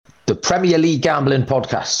The Premier League Gambling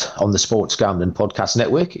Podcast on the Sports Gambling Podcast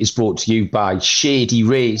Network is brought to you by Shady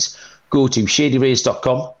Rays. Go to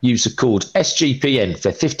shadyrays.com, use the code SGPN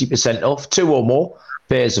for 50% off 2 or more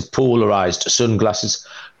pairs of polarised sunglasses.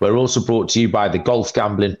 We're also brought to you by the Golf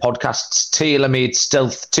Gambling Podcast's tailor-made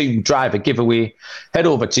Stealth 2 driver giveaway. Head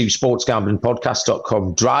over to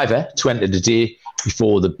sportsgamblingpodcast.com driver to enter the day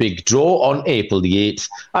before the big draw on April the 8th.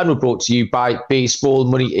 And we're brought to you by Baseball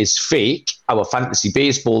Money is Fake, our fantasy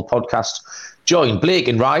baseball podcast. Join Blake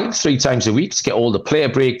and Ryan 3 times a week to get all the player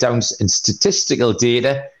breakdowns and statistical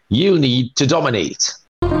data you'll need to dominate.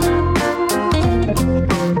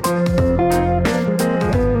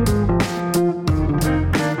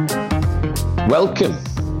 Welcome,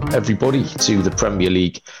 everybody, to the Premier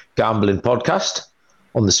League Gambling Podcast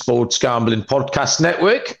on the Sports Gambling Podcast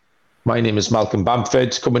Network. My name is Malcolm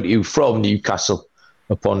Bamford, coming to you from Newcastle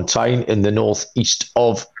upon Tyne in the northeast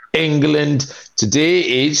of England. Today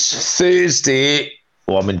is Thursday.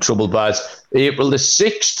 Oh, I'm in trouble, Baz. April the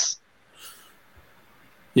 6th.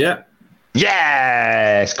 Yeah.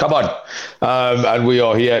 Yes, come on. And we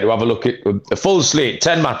are here to have a look at a full slate,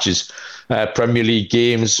 10 matches, Premier League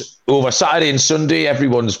games over Saturday and Sunday.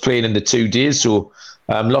 Everyone's playing in the 2 days, so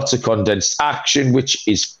lots of condensed action, which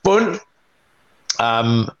is fun.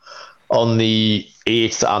 On the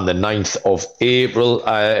 8th and the 9th of April.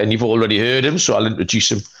 And you've already heard him, so I'll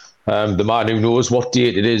introduce him. The man who knows what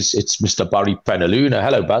date it is, it's Mr. Barry Penaluna.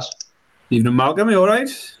 Hello, Baz. Evening, Malcolm. Are you all right?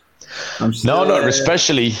 No, not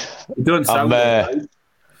especially. You don't sound all right.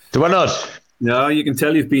 Do I not? No, you can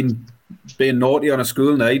tell you've been being naughty on a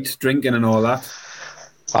school night, drinking and all that.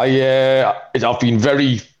 I've been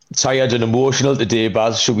very tired and emotional today,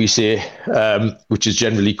 Baz, shall we say, which is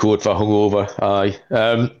generally code for hungover.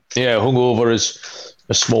 Hungover is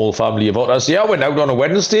a small family of otters. Yeah, I went out on a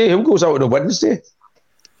Wednesday. Who goes out on a Wednesday?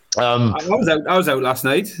 I was out last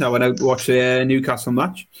night. I went out to watch the Newcastle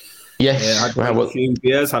match. Yes. I had a few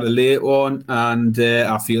beers, had a late one, and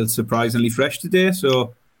I feel surprisingly fresh today.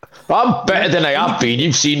 So I'm better than I have been.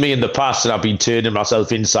 You've seen me in the past, and I've been turning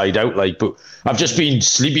myself inside out, but I've just been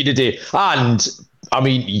sleepy today. And I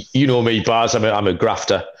mean, you know me, Baz. I'm a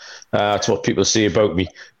grafter. That's what people say about me.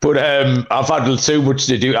 But I've had too much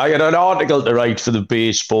to do. I had an article to write for the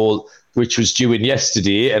Baseball, which was due in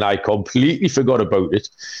yesterday, and I completely forgot about it.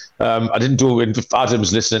 I didn't do it. If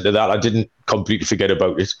Adam's listening to that, I didn't completely forget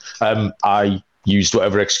about it. I used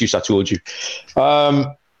whatever excuse I told you. And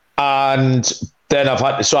then I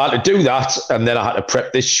had to do that, and then I had to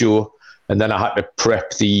prep this show. And then I had to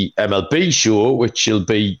prep the MLB show, which will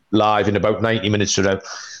be live in about 90 minutes from now.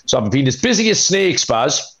 So I've been as busy as snakes,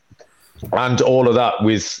 Baz, and all of that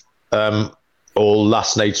with all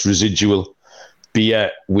last night's residual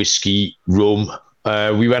beer, whiskey, rum.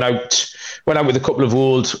 We went out with a couple of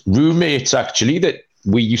old roommates, actually, that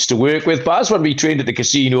we used to work with, Baz, when we trained at the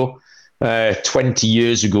casino 20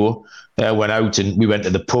 years ago. Went out and we went to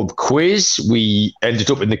the pub quiz. We ended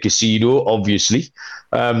up in the casino, obviously.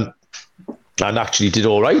 And actually did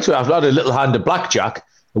all right. I've had a little hand of blackjack.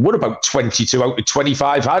 I won about 22 out of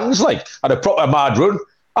 25 hands, had a proper mad run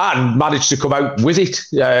and managed to come out with it,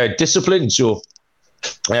 disciplined. So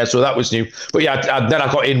that was new. But yeah, and then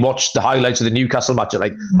I got in, watched the highlights of the Newcastle match at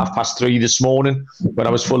 3:30 this morning when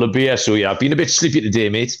I was full of beer. So yeah, I've been a bit sleepy today,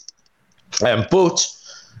 mate. But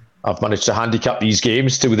I've managed to handicap these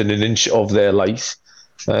games to within an inch of their life.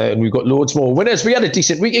 And we've got loads more winners. We had a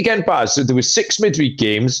decent week again, Baz. So there were 6 midweek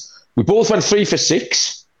games. We both went 3 for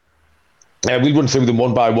 6. We'll run through them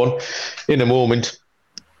one by one in a moment.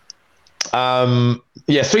 3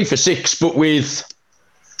 for 6, but with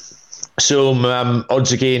some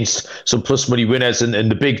odds against some plus money winners and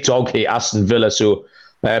the big dog here, Aston Villa. So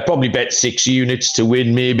probably bet 6 units to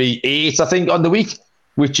win maybe 8, I think, on the week,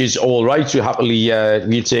 which is all right.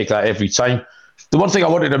 We'll take that every time. The one thing I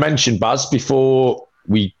wanted to mention, Baz, before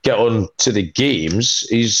we get on to the games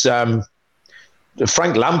is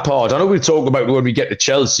Frank Lampard. I know we'll talk about when we get to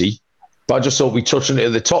Chelsea, but I just thought we'd touch on it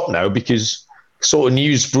at the top now because sort of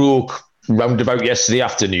news broke round about yesterday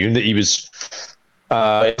afternoon that he was,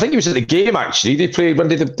 I think he was at the game actually. They played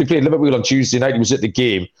Liverpool on Tuesday night. He was at the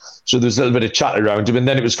game. So there was a little bit of chat around him, and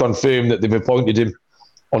then it was confirmed that they've appointed him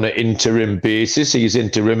on an interim basis. He's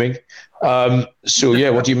interiming. So yeah,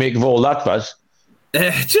 what do you make of all that, Baz?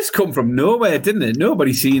 It just come from nowhere, didn't it?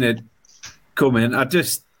 Nobody seen it coming.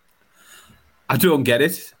 I don't get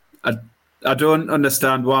it. I don't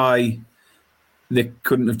understand why they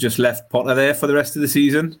couldn't have just left Potter there for the rest of the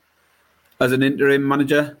season as an interim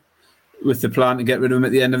manager with the plan to get rid of him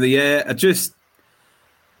at the end of the year. It's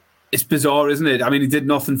bizarre, isn't it? I mean, he did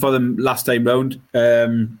nothing for them last time round.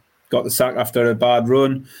 Got the sack after a bad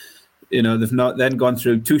run. they've not then gone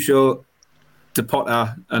through Tuchel to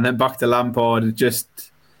Potter and then back to Lampard. It just.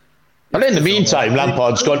 And in the meantime,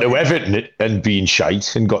 Lampard's gone to Everton and been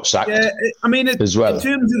shite and got sacked. Yeah, I mean, as well. In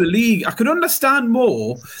terms of the league, I could understand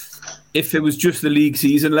more if it was just the league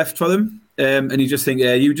season left for them. And you just think,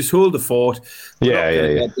 you just hold the fort. We're not going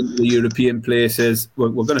to get into the European places. We're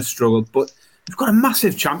going to struggle. But we've got a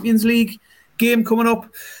massive Champions League game coming up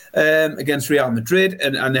against Real Madrid.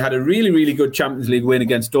 And they had a really, really good Champions League win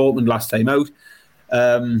against Dortmund last time out.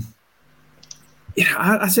 I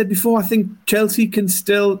said before, I think Chelsea can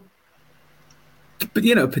still... But,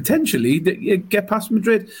 potentially get past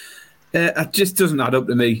Madrid. It just doesn't add up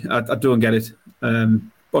to me. I don't get it.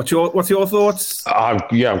 What's your thoughts?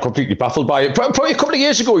 I'm completely baffled by it. Probably a couple of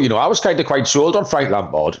years ago, I was kind of quite sold on Frank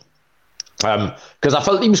Lampard because I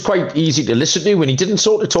felt he was quite easy to listen to when he didn't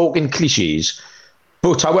sort of talk in cliches.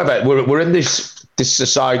 But, however, we're in this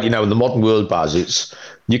society now in the modern world, Baz.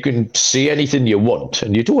 You can see anything you want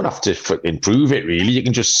and you don't have to improve it, really. You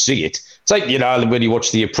can just see it. It's like, when you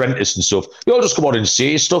watch The Apprentice and stuff, they all just come on and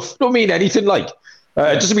say stuff. Don't mean anything like.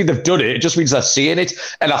 It doesn't mean they've done it. It just means they're saying it.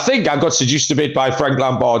 And I think I got seduced a bit by Frank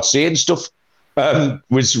Lampard saying stuff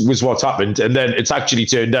was what happened. And then it's actually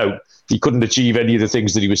turned out he couldn't achieve any of the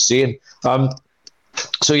things that he was saying. That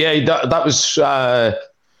was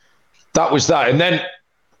that. And then,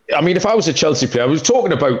 I mean, if I was a Chelsea player, I was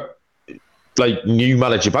talking about like new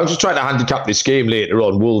manager, but I was just trying to handicap this game later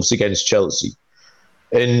on, Wolves against Chelsea.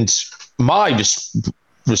 And my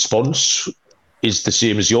response is the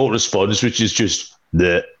same as your response, which is just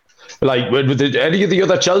like with any of the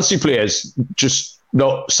other Chelsea players just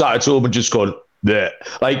not sat at home and just gone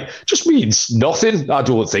like just means nothing. I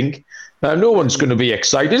don't think no one's going to be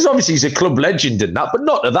excited. Obviously, he's a club legend in that, but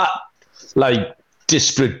not to that like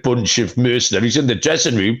disparate bunch of mercenaries in the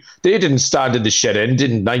dressing room. They didn't stand in the shed end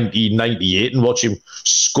in 1998 and watch him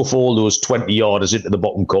scuff all those 20-yarders into the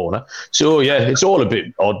bottom corner. So it's all a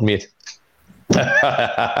bit odd, mate.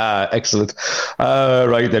 Excellent.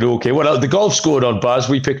 Right then, okay. Well, the golf's going on, Baz.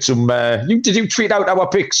 We picked some. Did you tweet out our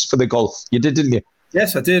picks for the golf? You did, didn't you?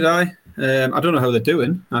 Yes, I did. I don't know how they're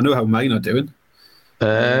doing. I know how mine are doing.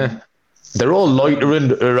 They're all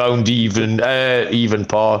loitering around even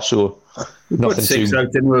par. So nothing. Put 6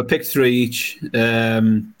 out. Then we'll pick 3 each.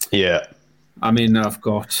 Yeah. I mean, I've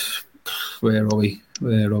got. Where are we?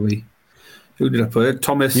 Who did I put it?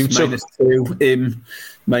 Thomas -2, him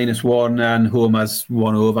 -1, and Homer's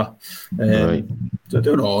 1 over. Right. I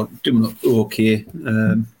don't know, doing okay.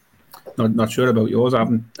 Not sure about yours. I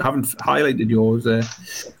haven't highlighted yours. I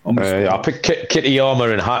picked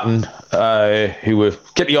Kitayama and Hatton, who were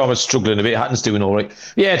Kitayama's struggling a bit. Hatton's doing all right.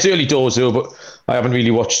 Yeah, it's early doors though, but I haven't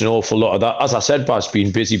really watched an awful lot of that. As I said, Baz,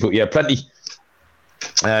 been busy, but yeah, plenty.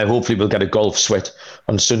 Hopefully, we'll get a golf sweat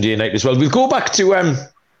on Sunday night as well. We'll go back to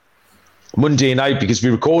Monday night because we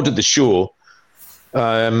recorded the show.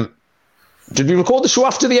 Did we record the show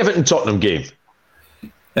after the Everton-Tottenham game?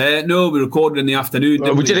 No, we recorded in the afternoon.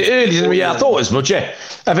 We did it early, didn't we? Yeah, I thought as much. Yeah,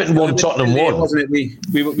 Everton won, Tottenham won, wasn't it?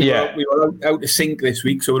 We were out of sync this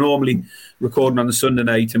week, so we're normally recording on the Sunday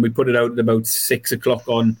night, and we put it out at about 6 o'clock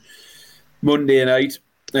on Monday night.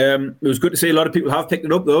 It was good to see a lot of people have picked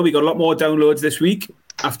it up, though. We got a lot more downloads this week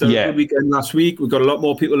after a good weekend last week. We've got a lot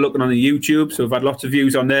more people looking on the YouTube, so we've had lots of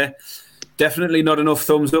views on there. Definitely not enough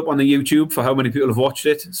thumbs up on the YouTube for how many people have watched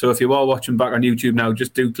it. So if you are watching back on YouTube now,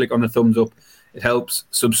 just do click on the thumbs up. It helps.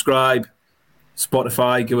 Subscribe,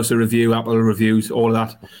 Spotify, give us a review, Apple reviews, all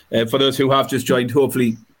of that. For those who have just joined,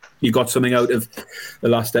 hopefully you got something out of the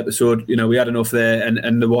last episode. We had enough there,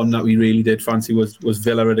 and the one that we really did fancy was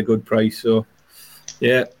Villa at a good price. So,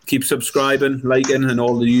 yeah, keep subscribing, liking, and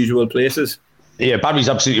all the usual places. Yeah, Barry's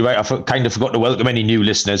absolutely right. I kind of forgot to welcome any new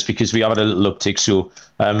listeners because we have had a little uptick. So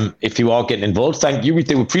if you are getting involved, thank you. We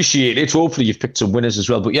do appreciate it. Hopefully you've picked some winners as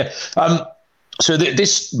well. But yeah, so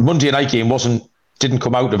this Monday night game didn't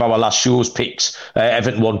come out of our last show's picks.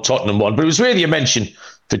 Everton won, Tottenham won. But it was really a mention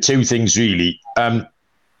for 2 things, really.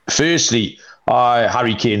 Firstly,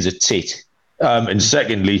 Harry Kane's a tit. And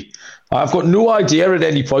secondly, I've got no idea at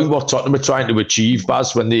any point what Tottenham are trying to achieve,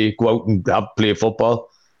 Baz, when they go out and play football.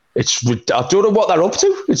 I don't know what they're up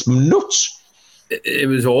to. It's nuts. It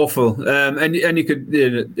was awful. And you could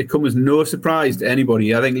it come as no surprise to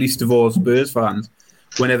anybody. I think least of all Spurs fans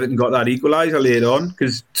when Everton got that equaliser later on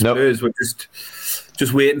because Spurs were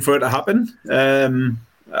just waiting for it to happen.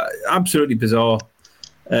 Absolutely bizarre.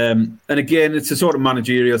 And again, it's a sort of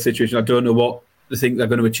managerial situation. I don't know what they think they're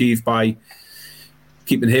going to achieve by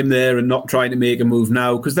keeping him there and not trying to make a move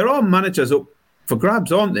now because there are managers up for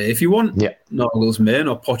grabs, aren't there? If you want Nagelsmann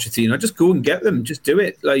or Pochettino, just go and get them. Just do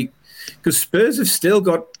it. Like because Spurs have still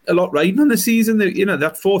got a lot riding on the season.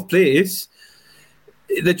 That fourth place,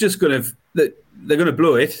 they're just going to they're going to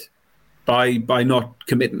blow it by not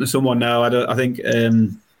committing to someone now. I think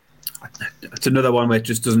it's another one where it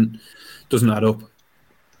just doesn't add up.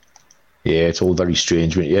 Yeah, it's all very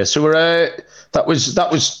strange. Yeah, so that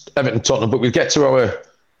was Everton Tottenham, but we'll get to our.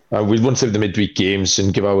 We'll run through the midweek games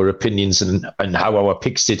and give our opinions and how our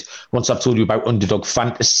picks did. Once I've told you about Underdog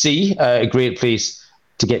Fantasy, a great place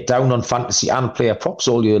to get down on fantasy and player props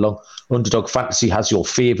all year long. Underdog Fantasy has your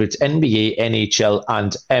favourite NBA, NHL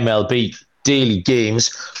and MLB daily games.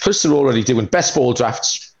 Plus, they're already doing best ball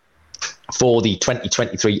drafts for the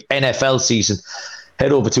 2023 NFL season.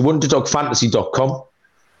 Head over to underdogfantasy.com.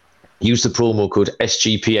 Use the promo code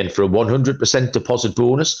SGPN for a 100% deposit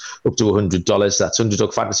bonus up to $100. That's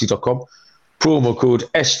underdogfantasy.com. Promo code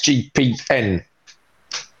SGPN.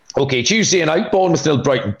 Okay, Tuesday night, Bournemouth 0,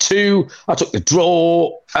 Brighton 2. I took the draw.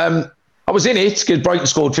 I was in it because Brighton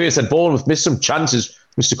scored first and Bournemouth missed some chances.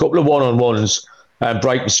 Missed a couple of one-on-ones.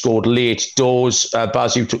 Brighton scored late doors.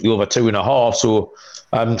 Baz, you took the over 2.5. So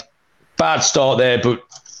bad start there, but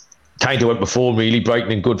kind of went before, really.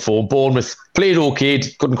 Brighton in good form. Bournemouth played okay,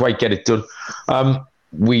 couldn't quite get it done.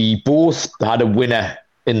 We both had a winner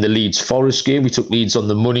in the Leeds Forest game. We took Leeds on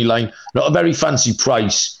the money line. Not a very fancy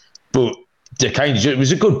price, but it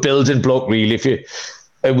was a good building block, really.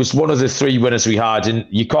 It was one of the three winners we had, and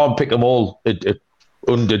you can't pick them all at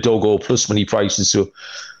underdog or plus money prices. So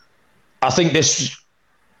I think this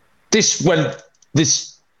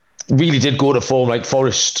really did go to form. Like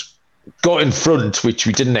Forest got in front, which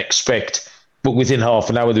we didn't expect, but within half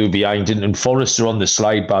an hour they were behind, and Forest are on the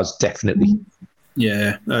slide, Baz, definitely.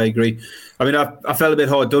 Yeah, I agree. I mean, I felt a bit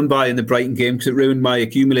hard done by in the Brighton game because it ruined my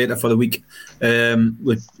accumulator for the week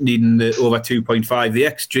with needing the over 2.5. The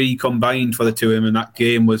XG combined for the two of them in that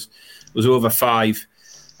game was over 5.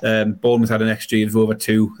 Bournemouth had an XG of over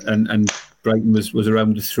 2, and Brighton was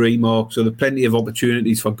around the 3 mark. So there were plenty of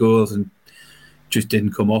opportunities for goals and just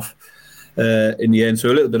didn't come off in the end. So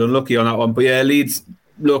a little bit unlucky on that one. But yeah, Leeds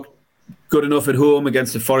look good enough at home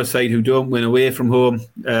against the Forest side who don't win away from home,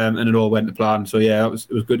 and it all went to plan. So yeah, it was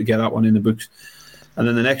good to get that one in the books. And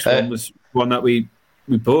then the next one was one that we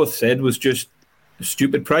both said was just a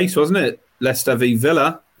stupid price, wasn't it? Leicester v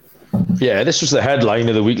Villa. Yeah, this was the headline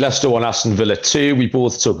of the week. Leicester 1, Aston Villa 2. We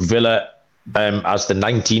both took Villa as the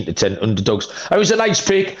 19-10 underdogs. It was a nice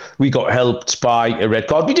pick. We got helped by a red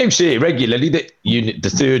card. We do say it regularly that the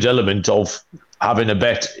third element of having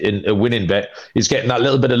a winning bet is getting that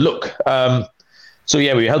little bit of luck. So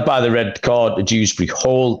yeah, we were helped by the red card at Dewsbury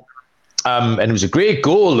Hall. And it was a great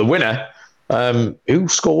goal, the winner. Who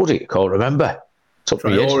scored it? I can't remember.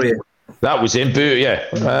 That was him.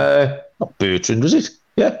 Not Bertrand, was it?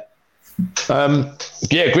 Yeah.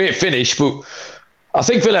 Great finish. But I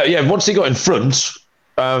think Villa, once they got in front,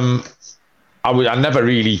 I never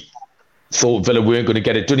really thought Villa weren't going to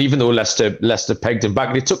get it done, even though Leicester pegged them back.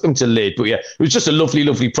 And it took them to late. But yeah, it was just a lovely,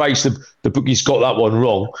 lovely price. The bookies got that one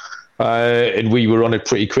wrong. And we were on it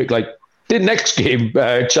pretty quick. Like the next game,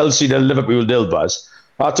 Chelsea to Liverpool 0, Baz.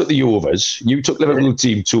 I took the overs. You took Liverpool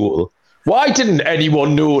team total. Why didn't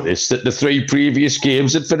anyone notice that the 3 previous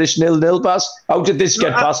games had finished 0-0, Baz? How did this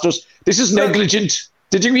get past us? This is negligent.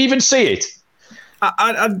 Did you even see it?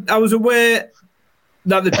 I was aware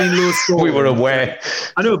that there'd been low scoring. We were aware.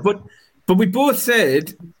 I know, but we both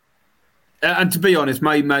said, and to be honest,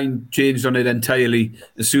 my mind changed on it entirely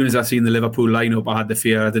as soon as I seen the Liverpool lineup. I had the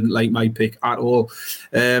fear. I didn't like my pick at all.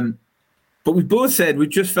 But we both said we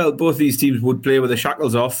just felt both these teams would play with the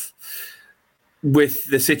shackles off with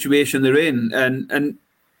the situation they're in. And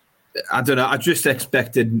I don't know, I just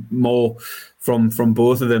expected more from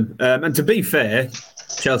both of them. And to be fair,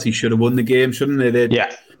 Chelsea should have won the game, shouldn't they?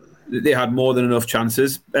 They had more than enough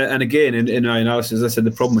chances. And again, in my analysis, I said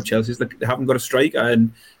the problem with Chelsea is they haven't got a striker.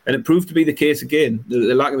 And it proved to be the case again.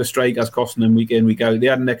 The lack of a striker is costing them week in, week out. They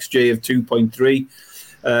had an XG of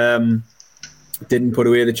 2.3. Didn't put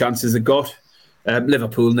away the chances they got.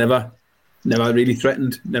 Liverpool never really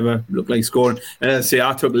threatened, never looked like scoring. And as I say,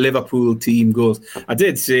 I took Liverpool team goals. I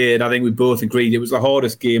did say, and I think we both agreed, it was the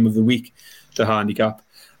hardest game of the week to handicap.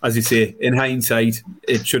 As you say, in hindsight,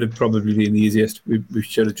 it should have probably been the easiest. We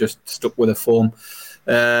should have just stuck with a form.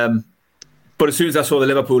 But as soon as I saw the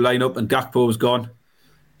Liverpool lineup and Gakpo was gone,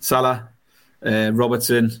 Salah,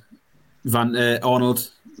 Robertson, Arnold,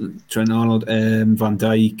 Trent Arnold, Van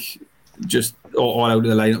Dijk, just all out of the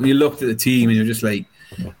lineup. And you looked at the team and you're just like,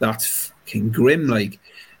 that's fucking grim. Like,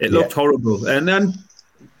 it looked horrible. And then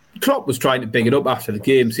Klopp was trying to big it up after the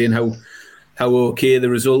game, saying how okay the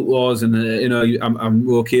result was, and I'm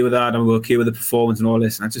okay with that. I'm okay with the performance and all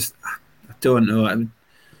this. And I don't know. I mean,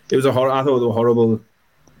 it was I thought they were horrible,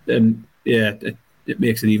 and yeah, it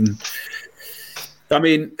makes it even. I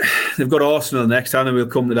mean, they've got Arsenal next time, and we'll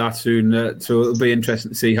come to that soon. So it'll be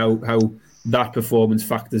interesting to see how that performance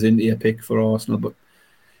factors into your pick for Arsenal. But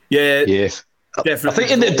yeah, definitely. I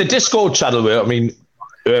think in the Discord channel, where I mean,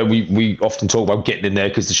 we often talk about getting in there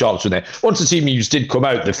because the Sharks were there. Once the team news did come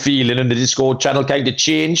out, the feeling in the Discord channel kind of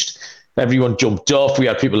changed. Everyone jumped off. We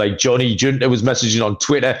had people like Johnny Junta was messaging on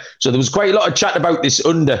Twitter, so there was quite a lot of chat about this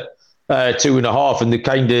under 2.5, and the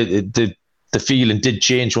kind of the feeling did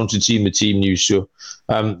change once you'd seen the team news. So,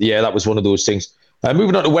 that was one of those things.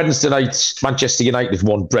 Moving on to Wednesday night, Manchester United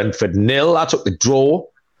won Brentford 0. I took the draw.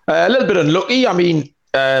 A little bit unlucky. I mean,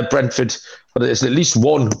 Brentford, but it's at least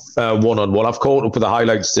one one-on-one. I've caught up with the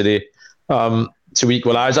highlights today to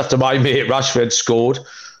equalise after my mate Rashford scored.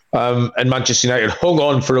 And Manchester United hung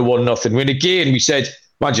on for a 1-0 win. Again, we said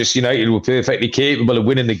Manchester United were perfectly capable of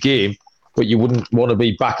winning the game, but you wouldn't want to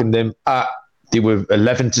be backing them they were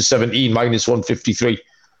 11-17, minus 153.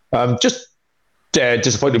 Just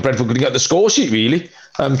disappointed Brentford couldn't get the score sheet, really,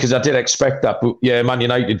 because I did expect that. But yeah, Man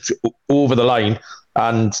United over the line,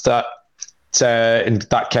 and that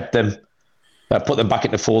kept them, put them back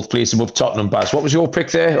into fourth place above Tottenham. Baz, what was your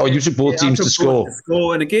pick there? Or you took both teams to score?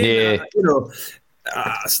 And again,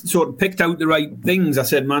 sort of picked out the right things. I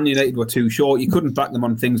said Man United were too short. You couldn't back them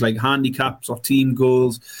on things like handicaps or team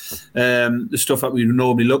goals, the stuff that we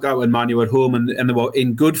normally look at when Man U were at home, and they were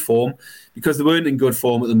in good form, because they weren't in good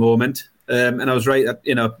form at the moment. And I was right at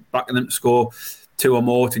backing them to score 2 or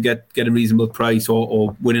more to get a reasonable price,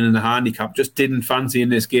 or winning in the handicap. Just didn't fancy in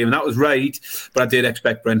this game, and that was right. But I did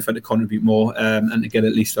expect Brentford to contribute more and to get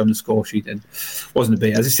at least on the score sheet. And wasn't a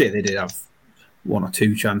bit. As I say, they did have 1 or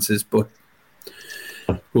 2 chances, but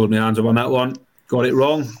hold my hands up on that one. Got it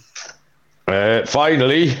wrong.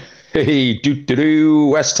 Finally,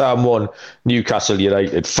 West Ham 1, Newcastle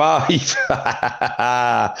United 5.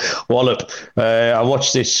 Wallop. I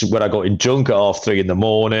watched this when I got in junk at 3:30 in the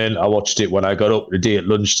morning. I watched it when I got up today at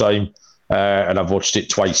lunchtime. And I've watched it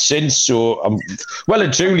twice since. So I'm well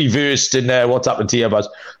and truly versed in what's happened here. But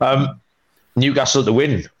Newcastle to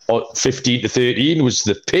win 15-13 was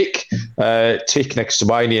the pick. Tick next to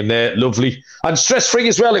my name there, lovely and stress-free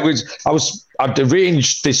as well. I'd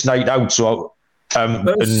arranged this night out, so but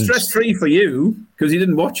it was stress-free for you because you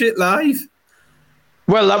didn't watch it live.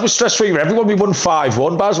 Well, that was stress-free for everyone. We won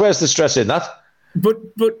 5-1. Baz, where's the stress in that? But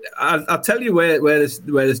I'll tell you where this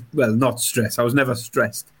well, not stress. I was never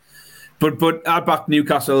stressed. But I backed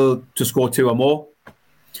Newcastle to score 2 or more.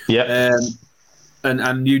 Yeah.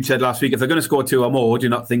 And you said last week, if they're going to score 2 or more, do you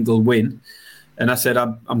not think they'll win? And I said,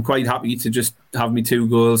 I'm quite happy to just have me 2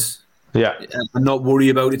 goals. Yeah. And not worry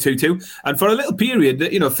about it 2-2. And for a little period,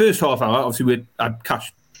 first half hour, obviously I'd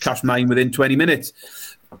cashed mine within 20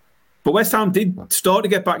 minutes. But West Ham did start to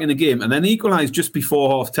get back in the game, and then equalised just before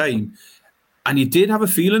half time. And you did have a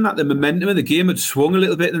feeling that the momentum of the game had swung a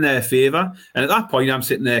little bit in their favour. And at that point, I'm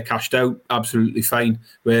sitting there cashed out, absolutely fine.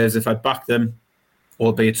 Whereas if I'd backed them,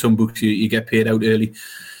 albeit some books you get paid out early,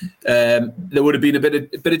 there would have been a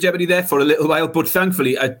bit of jeopardy there for a little while. But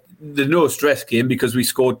thankfully, the no stress came because we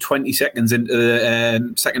scored 20 seconds into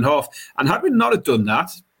the second half. And had we not have done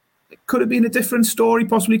that, it could have been a different story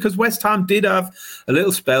possibly, because West Ham did have a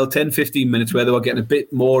little spell, 10-15 minutes, where they were getting a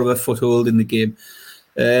bit more of a foothold in the game.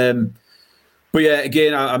 But yeah,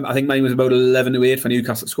 again, I think mine was about 11-8 for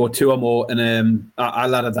Newcastle, scored 2 or more, and I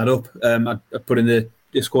laddered that up. I put in the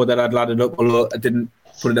score that I'd laddered up, although I didn't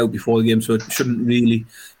put it out before the game, so it shouldn't really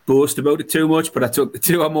boast about it too much. But I took the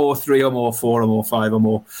 2 or more, 3 or more, 4 or more, 5 or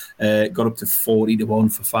more, got up to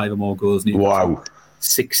 40-1 for 5 or more goals. Newcastle. Wow.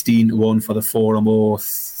 16-1 for the 4 or more,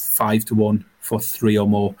 5-1 for 3 or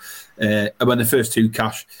more. And when the first 2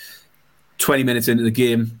 cash, 20 minutes into the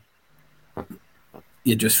game,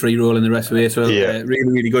 you're just free rolling the rest of the way. So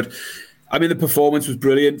really, really good. I mean, the performance was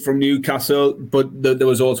brilliant from Newcastle, but there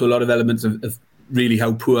was also a lot of elements of really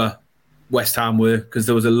how poor West Ham were, because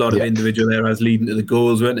there was a lot of individual errors leading to the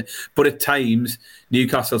goals, weren't it? But at times,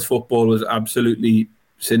 Newcastle's football was absolutely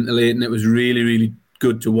scintillating. It was really, really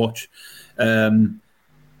good to watch. And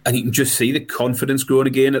you can just see the confidence growing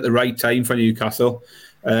again at the right time for Newcastle.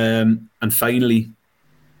 And finally,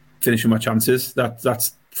 finishing my chances.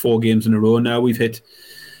 That's 4 games in a row now. We've hit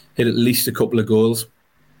at least a couple of goals.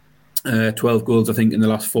 12 goals, I think, in the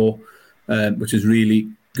last 4, which is really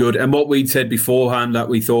good. And what we'd said beforehand that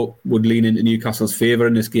we thought would lean into Newcastle's favour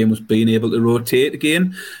in this game was being able to rotate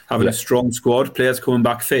again, having a strong squad, players coming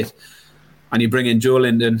back fit. And you bring in Joe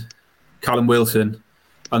Linton, Callum Wilson,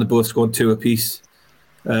 and they both scored 2 apiece.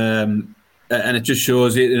 And it just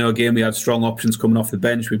shows it, again, we had strong options coming off the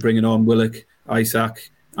bench. We're bringing on Willock,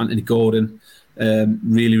 Isaac, Anthony Gordon.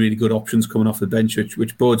 Really, really good options coming off the bench,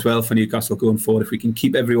 which bodes well for Newcastle going forward. If we can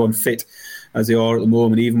keep everyone fit as they are at the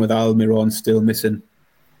moment, even with Almiron still missing,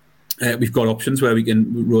 we've got options where we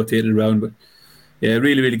can rotate it around. But yeah,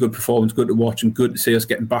 really, really good performance. Good to watch and good to see us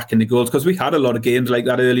getting back in the goals, because we had a lot of games like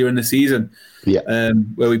that earlier in the season,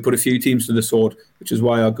 where we put a few teams to the sword, which is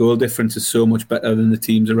why our goal difference is so much better than the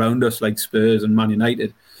teams around us, like Spurs and Man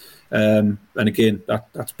United. And again,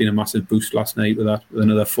 that's been a massive boost last night with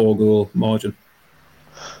another 4-goal margin.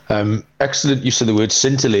 Excellent use of the word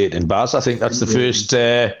scintillating, Baz. I think that's the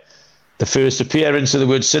first appearance of the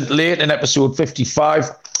word scintillate in episode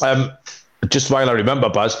 55. Just while I remember,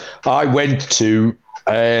 Baz, I went to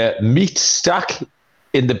Meat Stack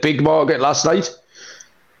in the Big Market last night.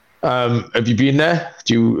 Have you been there? Are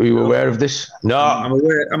you aware of this? No,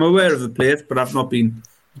 I'm aware of the place, but I've not been.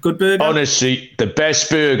 Good burger. Honestly, the best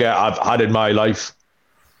burger I've had in my life.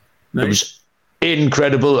 Nice. It was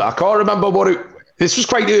incredible. I can't remember this was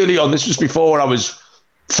quite early on. This was before I was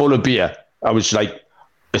full of beer. I was like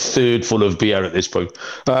a third full of beer at this point.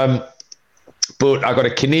 But I got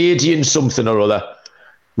a Canadian something or other,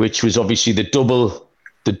 which was obviously the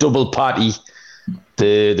double patty.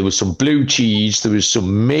 There was some blue cheese. There was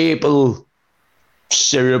some maple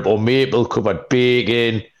syrup or maple covered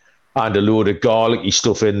bacon and a load of garlicky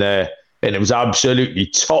stuff in there. And it was absolutely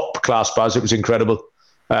top class, Baz. It was incredible.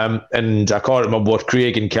 And I can't remember what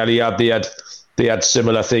Craig and Kelly had. They had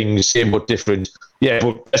similar things, same but different. Yeah,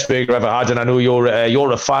 but best burger I've ever had, and I know you're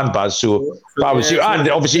a fan, Baz. So that was you, and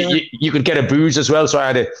obviously you could get a booze as well. So I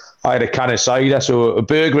had a can of cider, so a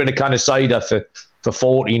burger and a can of cider for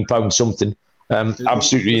 £14 something.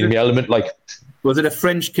 Absolutely in the element. Like, was it a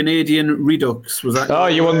French Canadian Redux? Was that? Oh,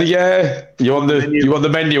 you on the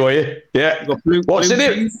menu, are you? Yeah. What's in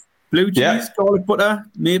it? Blue cheese, garlic butter,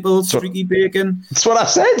 maple, streaky bacon. That's what I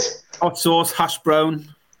said. Hot sauce, hash brown.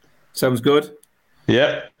 Sounds good.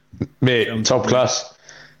 Yeah. Mate, top class.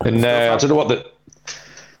 And I don't know what the...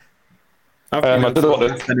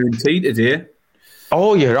 afternoon tea today.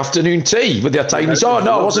 Oh, your afternoon tea with your tiny... Oh,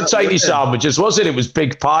 no, it wasn't tiny sandwiches, was it? It was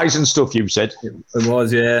big pies and stuff, you said. It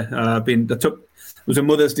was, yeah. It was a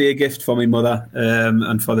Mother's Day gift for my mother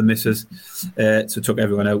and for the missus. So took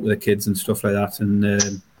everyone out with the kids and stuff like that,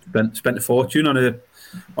 and spent a fortune on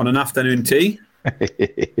an afternoon tea.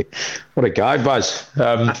 What a guy, Baz.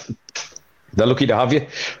 They're lucky to have you.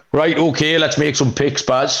 Right, okay, let's make some picks,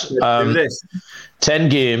 Baz. 10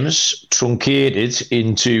 games truncated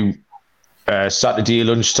into Saturday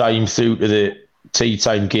lunchtime through to the tea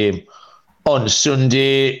time game on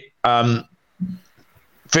Sunday.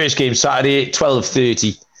 First game Saturday,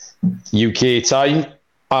 12:30 UK time.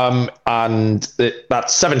 And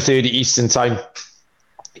that's 7:30 Eastern time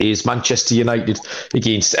is Manchester United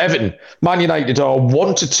against Everton. Man United are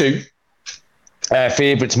 1-2.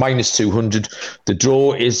 Favourites -200. The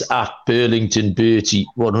draw is at Burlington Bertie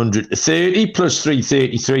 130 plus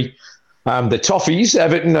 333. The Toffees,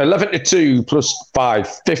 Everton 11-2 plus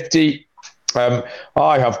 550.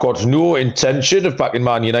 I have got no intention of backing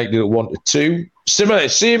Man United at 1-2. Same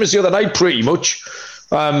as the other night, pretty much.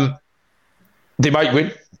 They might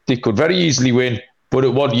win. They could very easily win, but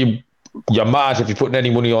you're mad if you're putting any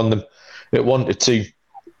money on them at 1-2.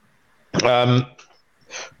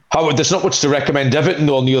 There's not much to recommend Everton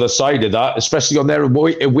on the other side of that, especially on their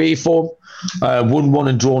away form. 1-1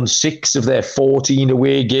 and drawn 6 of their 14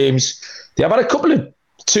 away games. They have had a couple of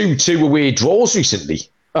 2-2 away draws recently.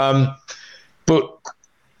 But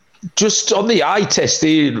just on the eye test,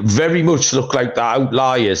 they very much look like the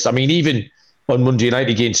outliers. I mean, even on Monday night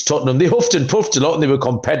against Tottenham, they huffed and puffed a lot and they were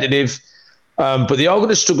competitive. But they are going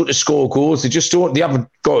to struggle to score goals. They haven't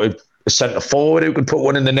got a centre forward who can put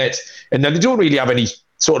one in the net. And then they don't really have any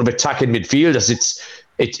sort of attacking midfielders.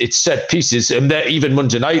 It's set pieces. And even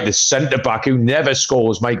Monday night, the centre-back who never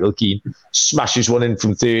scores, Michael Keane, smashes one in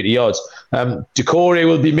from 30 yards. Decore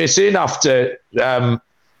will be missing after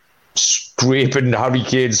scraping Harry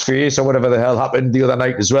Kane's face or whatever the hell happened the other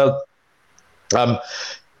night as well.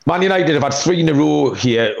 Man United have had 3 in a row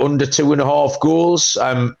here, under 2.5 goals.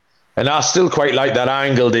 And I still quite like that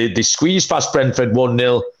angle. They squeezed past Brentford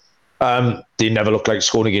 1-0. They never looked like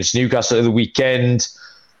scoring against Newcastle at the weekend.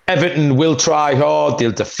 Everton will try hard.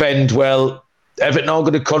 They'll defend well. Everton are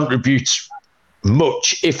going to contribute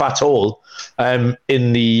much, if at all, in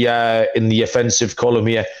the offensive column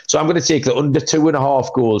here. So I'm going to take the under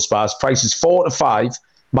 2.5 goals, Baz. Price is 4-5,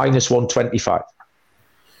 -125.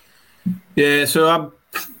 Yeah, so I'm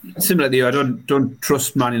similar to you. I don't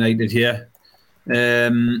trust Man United here.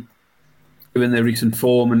 Given their recent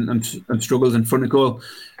form and struggles in front of goal.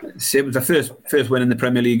 It was their first win in the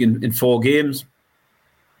Premier League in 4 games.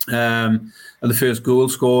 and the first goal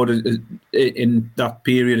scored in that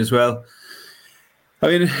period as well. I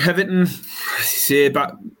mean, Everton,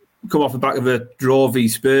 come off the back of a draw v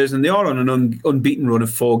Spurs, and they are on an unbeaten run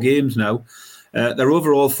of 4 games now. Their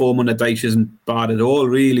overall form under Dyche isn't bad at all,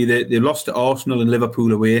 really. They lost to Arsenal and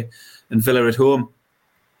Liverpool away, and Villa at home.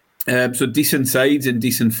 So decent sides in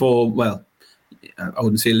decent form. Well, I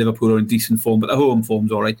wouldn't say Liverpool are in decent form, but the home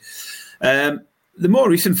form's all right. The more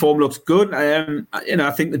recent form looks good.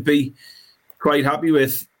 I think they'd be quite happy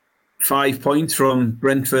with 5 points from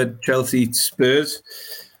Brentford, Chelsea, Spurs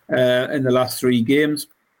in the last 3 games.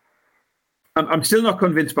 I'm still not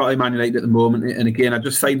convinced by Man United at the moment, and again, I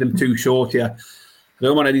just find them too short here. I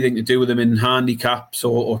don't want anything to do with them in handicaps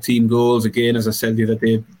or team goals. Again, as I said the other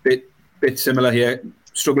day, bit similar here,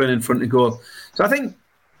 struggling in front of goal. So I think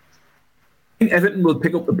Everton will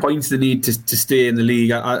pick up the points they need to stay in the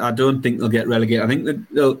league. I don't think they'll get relegated. I think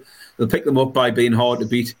that they'll pick them up by being hard to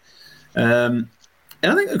beat. And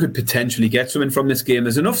I think they could potentially get something from this game.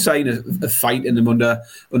 There's enough sign of fight in them under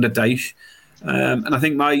Dyche. And I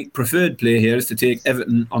think my preferred play here is to take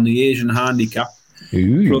Everton on the Asian handicap.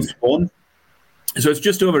 Ooh. +1. So it's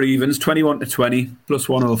just over evens, 21-20,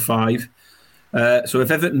 +105. So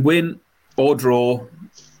if Everton win or draw,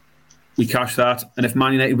 we cash that. And if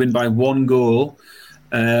Man United win by 1 goal,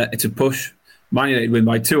 it's a push. Man United win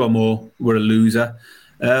by 2 or more, we're a loser.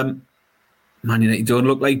 Man United don't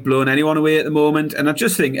look like blowing anyone away at the moment. And I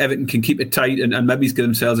just think Everton can keep it tight and maybe give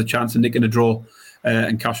themselves a chance of nicking a draw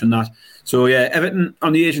and cashing that. So, yeah, Everton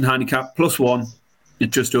on the Asian handicap, +1.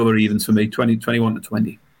 It's just over evens for me,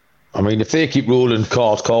 21-20. I mean, if they keep rolling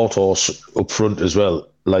horse up front as well,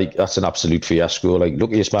 like, that's an absolute fiasco. Like,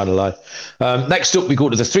 luckiest man alive. Next up, we go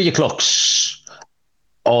to the 3 o'clocks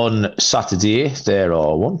on Saturday. There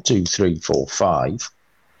are 1, 2, 3, 4, 5,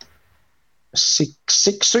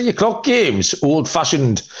 6 3 o'clock games.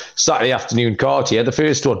 Old-fashioned Saturday afternoon card here. The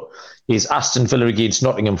first one is Aston Villa against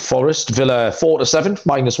Nottingham Forest. Villa 4-7,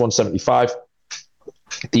 -175.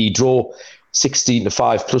 The draw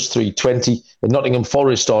 16-5, +320. And Nottingham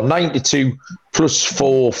Forest are 9-2,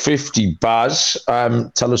 +450. Baz,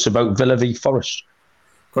 tell us about Villa v Forest.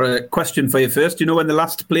 Got a question for you first. Do you know when they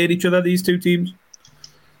last played each other, these two teams?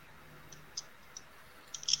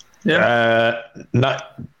 Yeah.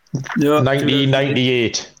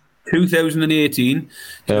 1998. 2018. Do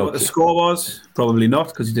you know what the score was? Probably not,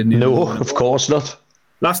 because you didn't know. No, of course not.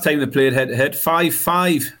 Last time they played head-to-head,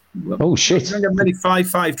 5-5. Oh, shit. I don't have many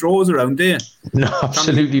 5-5 draws around here. No,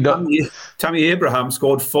 absolutely not. Tammy Abraham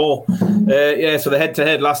scored 4. So the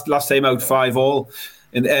head-to-head last time out 5-all.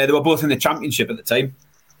 And they were both in the Championship at the time.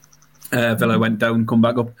 Villa went down, come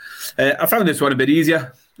back up. I found this one a bit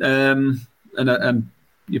easier. And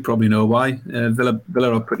you probably know why. Villa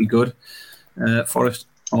are pretty good. Forest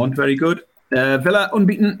aren't very good. Villa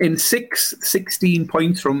unbeaten in 16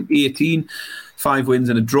 points from 18, 5 wins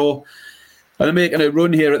and a draw. And they're making a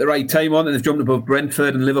run here at the right time on, and they've jumped above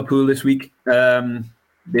Brentford and Liverpool this week.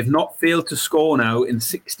 They've not failed to score now in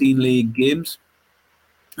 16 league games.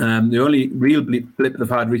 The only real blip they've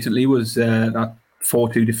had recently was that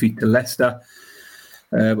 4-2 defeat to Leicester,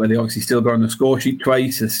 where they obviously still got on the score sheet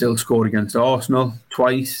twice. They still scored against Arsenal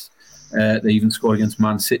twice. They even scored against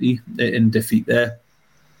Man City in defeat there.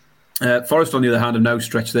 Forest, on the other hand, have now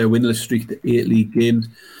stretched their winless streak to 8 league games.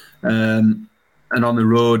 And on the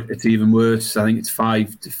road, it's even worse. I think it's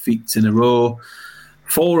 5 defeats in a row,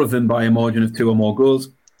 4 of them by a margin of 2 or more goals.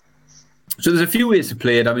 So there's a few ways to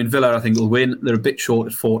play it. I mean, Villa, I think, will win. They're a bit short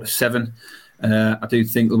at 4-7. I do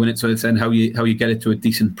think they'll win it. So it's then how you get it to a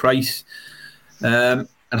decent price. And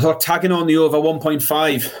I thought tagging on the over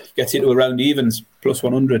 1.5 gets you to around evens,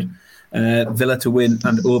 +100. Villa to win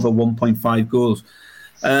and over 1.5 goals.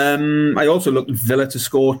 I also looked at Villa to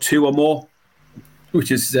score 2 or more,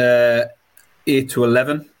 which is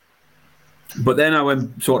 8-11. But then I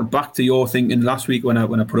went sort of back to your thinking last week when I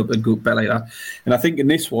put up a good bet like that. And I think in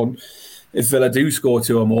this one, if Villa do score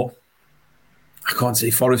 2 or more, I can't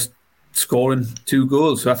see Forest scoring 2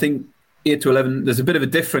 goals. So I think 8-11, there's a bit of a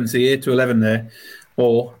difference, the 8-11 there,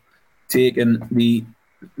 or taking the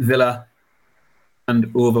Villa and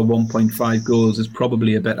over 1.5 goals is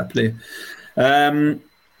probably a better play.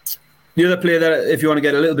 The other player that, if you want to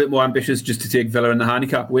get a little bit more ambitious, just to take Villa in the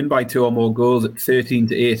handicap, win by 2 or more goals at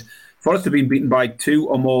 13-8. Forest have been beaten by 2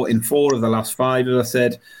 or more in 4 of the last 5, as I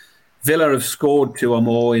said. Villa have scored 2 or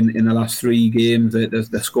more in the last 3 games.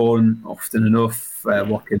 They're scoring often enough.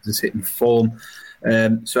 Watkins is hitting form.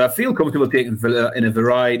 So I feel comfortable taking Villa in a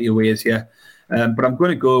variety of ways here. But I'm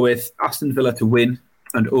going to go with Aston Villa to win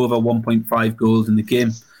and over 1.5 goals in the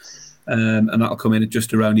game. And that'll come in at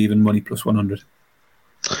just around even money, +100.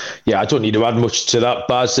 Yeah, I don't need to add much to that,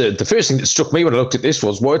 Baz. The first thing that struck me when I looked at this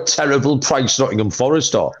was what a terrible price Nottingham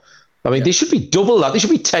Forest are. I mean, they should be double that. They should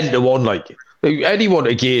be 10-1. Like anyone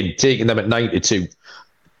again taking them at 9-2.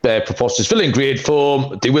 They're preposterous. Villa in great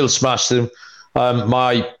form. They will smash them.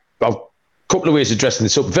 A couple of ways of dressing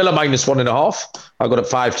this up. Villa -1.5. I got it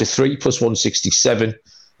 5-3 plus 167.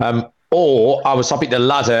 Or I was happy to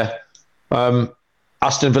ladder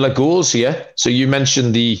Aston Villa goals here. So you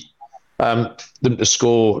mentioned them to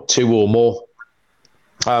score 2 or more.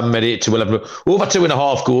 At 8-11. Over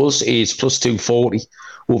 2.5 goals is plus 240.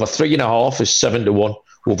 Over 3.5 is 7-1.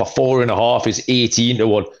 Over 4.5 is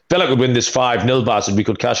 18-1. Villa could win this 5-0, Baz, and we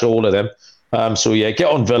could cash all of them. So yeah,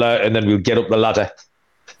 get on Villa, and then we'll get up the ladder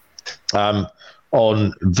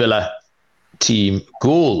on Villa team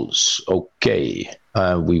goals. Okay,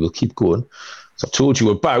 we will keep going. So I told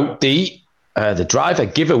you about the driver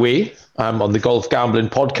giveaway on the Golf Gambling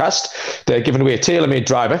podcast. They're giving away a tailor-made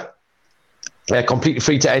driver. Completely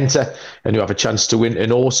free to enter, and you have a chance to win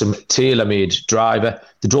an awesome tailor-made driver.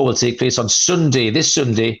 The draw will take place on Sunday, this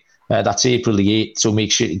Sunday. That's April the 8th. So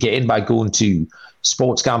make sure to get in by going to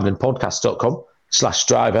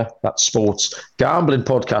sportsgamblingpodcast.com/driver. That's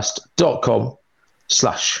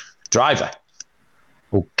sportsgamblingpodcast.com/driver.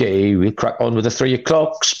 Okay, we'll crack on with the 3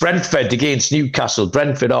 o'clocks. Brentford against Newcastle.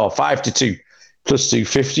 Brentford are 5-2 plus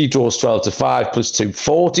 250. Draws 12-5 plus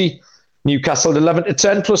 240. Newcastle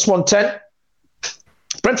 11-10 plus 110.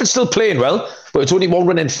 Brentford's still playing well, but it's only 1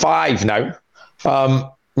 win in 5 now.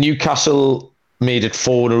 Newcastle made it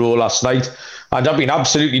 4 in a row last night, and have been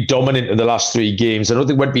absolutely dominant in the last 3 games. I don't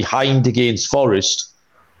think went behind against Forest,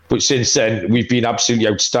 but since then we've been absolutely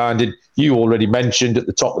outstanding. You already mentioned at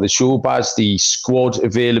the top of the show, Baz, the squad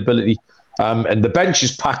availability, and the bench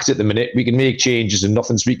is packed at the minute. We can make changes, and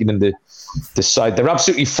nothing's weakening in the side. They're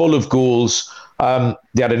absolutely full of goals.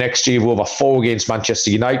 They had an XG of over 4 against Manchester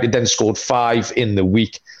United, then scored 5 in the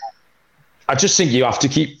week. I just think you have to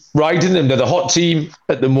keep riding them. They're the hot team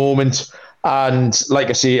at the moment. And like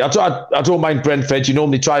I say, I don't mind Brentford. You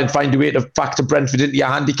normally try and find a way to factor Brentford into your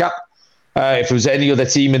handicap. If it was any other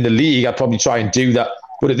team in the league, I'd probably try and do that.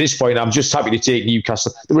 But at this point, I'm just happy to take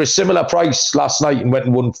Newcastle. They were a similar price last night and went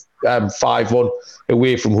and won 5-1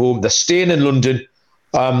 away from home. They're staying in London.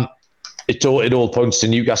 It all points to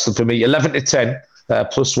Newcastle for me. 11-10,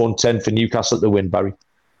 plus 110 for Newcastle to win, Barry.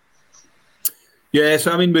 Yeah,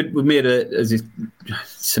 so I mean, we made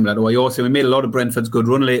similar to what you're saying. We made a lot of Brentford's good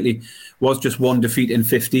run lately. Was just 1 defeat in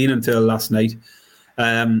 15 until last night.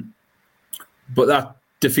 But that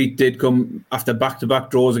defeat did come after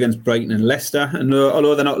back-to-back draws against Brighton and Leicester. And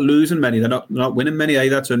although they're not losing many, they're not winning many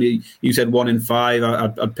either. So you said 1 in 5.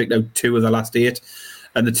 I'd picked out 2 of the last 8.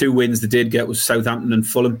 And the 2 wins they did get was Southampton and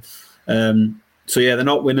Fulham. So yeah, they're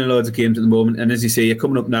not winning loads of games at the moment. And as you say, you're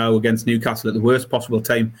coming up now against Newcastle at the worst possible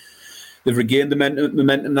time. They've regained the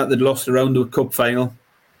momentum that they'd lost around the cup final.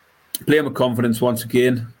 Playing with confidence once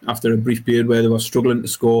again after a brief period where they were struggling to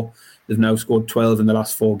score. They've now scored 12 in the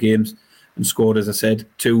last 4 games and scored, as I said,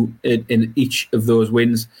 2 in each of those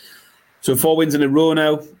wins. So 4 wins in a row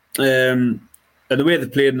now. And the way they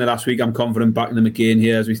played in the last week, I'm confident backing them again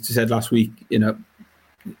here. As we said last week,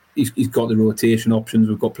 he's got the rotation options.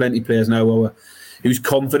 We've got plenty of players now whose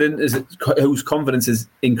confidence is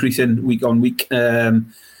increasing week on week.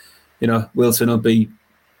 Wilson will be,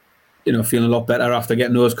 feeling a lot better after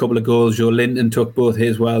getting those couple of goals. Joe Linton took both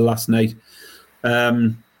his well last night.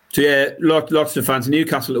 So yeah, lots of fans.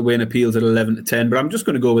 Newcastle to win appeals at 11-10, but I'm just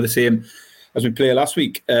going to go with the same as we played last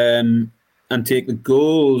week and take the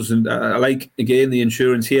goals. And I like, again, the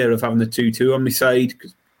insurance here of having the 2-2 on my side,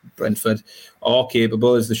 because Brentford are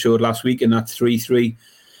capable, as they showed last week, in that 3-3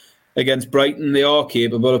 against Brighton. They are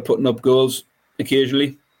capable of putting up goals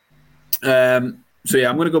occasionally. So yeah,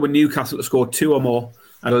 I'm going to go with Newcastle to score 2 or more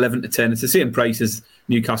at 11-10. It's the same price as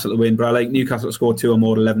Newcastle to win, but I like Newcastle to score 2 or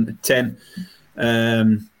more at 11-10.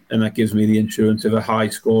 And that gives me the insurance of a high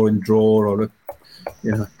scoring draw or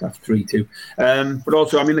that's 3-2. But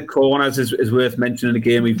also, I mean, the corners is worth mentioning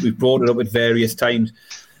again. We've brought it up at various times.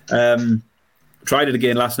 Tried it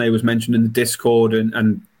again last night. It was mentioned in the Discord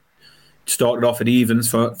and started off at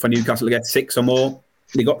evens for Newcastle to get 6 or more.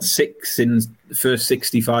 They got 6 in the first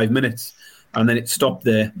 65 minutes. And then it stopped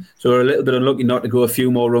there. So we're a little bit unlucky not to go a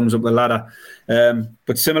few more rungs up the ladder.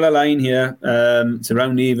 But similar line here. It's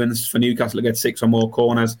around evens for Newcastle to get 6 or more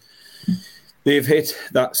corners. They've hit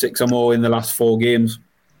that 6 or more in the last 4 games.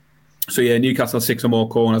 So yeah, Newcastle 6 or more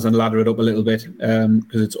corners and ladder it up a little bit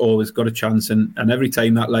because it's always got a chance. And every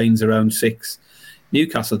time that line's around 6,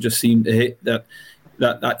 Newcastle just seem to hit that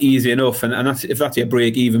easy enough. And if that's your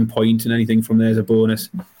break-even point and anything from there is a bonus,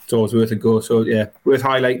 it's always worth a go. So yeah, worth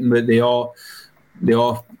highlighting that they are they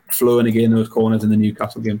are flowing again, those corners in the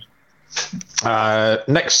Newcastle games.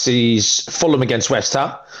 Next is Fulham against West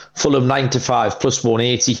Ham. Fulham 9-5 plus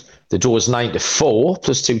 180. The draw's 9-4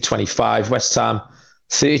 plus 225. West Ham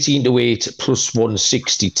 13-8 plus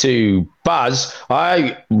 162. Baz,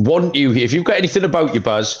 I want you, if you've got anything about you,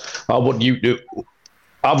 Baz, I want you to.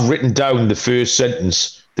 I've written down the first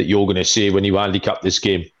sentence that you're going to say when you handicap this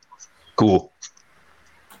game. Go.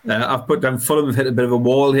 I've put down Fulham have hit a bit of a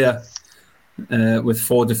wall here with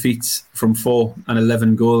 4 defeats from 4 and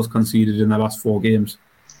 11 goals conceded in the last 4 games.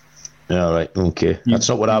 All right, okay. That's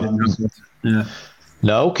not what I've... Yeah.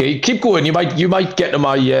 No, okay. Keep going. You might get to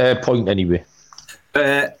my point anyway.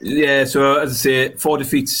 So as I say, 4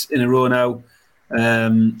 defeats in a row now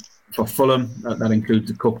for Fulham. That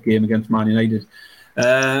includes the cup game against Man United.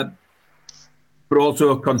 But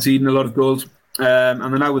also conceding a lot of goals. And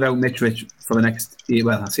they're now without Mitrovic for the next 8,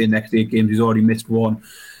 next 8 games. He's already missed 1.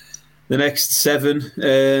 The next 7,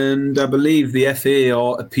 and I believe the FA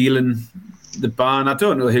are appealing the ban. I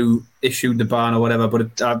don't know who issued the ban or whatever,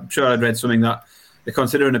 but I'm sure I'd read something that they're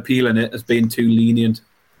considering appealing it as being too lenient.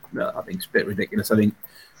 I think it's a bit ridiculous. I think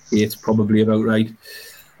it's probably about right.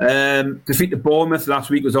 Defeat to Bournemouth last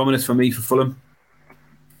week was ominous for me for Fulham.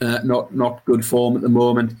 Not good form at the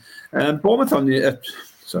moment. Bournemouth on the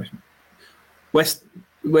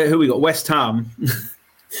who we got? West Ham.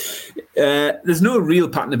 There's no real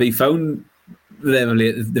pattern to be found there.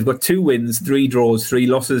 They've got 2 wins, 3 draws, 3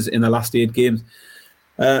 losses in the last 8 games.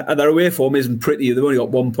 And their away form isn't pretty. They've only got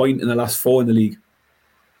 1 point in the last 4 in the league.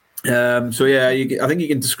 I think you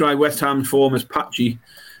can describe West Ham's form as patchy,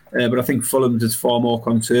 but I think Fulham's is far more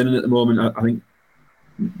concerning at the moment. I think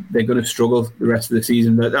they're going to struggle the rest of the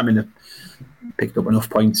season. But I mean, they've picked up enough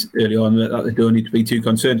points early on that they don't need to be too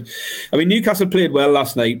concerned. I mean, Newcastle played well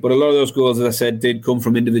last night, but a lot of those goals, as I said, did come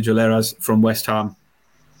from individual errors from West Ham.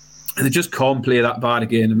 And they just can't play that bad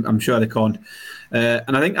again. I'm sure they can't.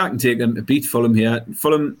 And I think I can take them to beat Fulham here.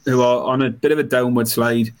 Fulham, who are on a bit of a downward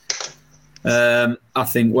slide. I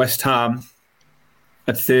think West Ham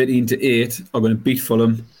at 13-8 are going to beat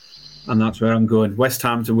Fulham, and that's where I'm going. West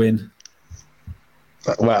Ham to win.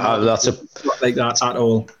 Well, that's not like that at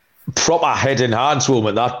all. Proper head and hands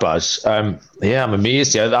moment, that Baz. I'm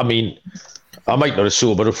amazed. Yeah, I mean, I might not have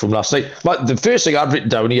sobered up from last night. But the first thing I've written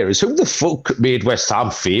down here is who the fuck made West Ham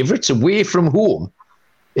favourites away from home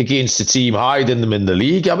against a team higher than them in the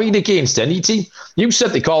league? I mean, against any team. You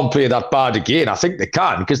said they can't play that bad again. I think they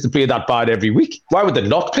can because they play that bad every week. Why would they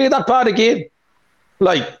not play that bad again?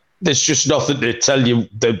 Like, there's just nothing to tell you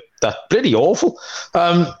that pretty awful.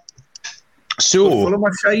 Fulham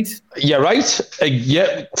are shite. Yeah, right.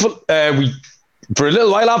 We for a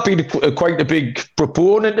little while I've been quite a big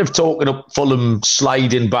proponent of talking up Fulham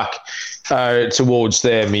sliding back towards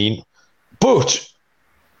their mean, but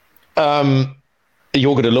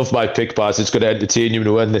you're going to love my pick, Baz. It's going to entertain you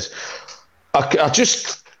to win this.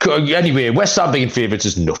 Anyway, West Ham being favourites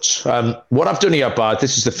is nuts. What I've done here, Baz,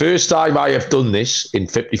 this is the first time I have done this in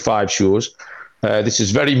 55 shows. This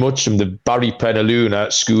is very much from the Barry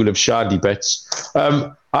Penaluna school of shandy bets.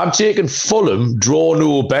 I'm taking Fulham, draw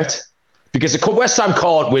no bet, because West Ham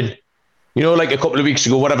can't win. You know, like a couple of weeks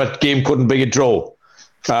ago, whatever game couldn't be a draw.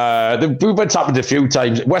 We've been happened a few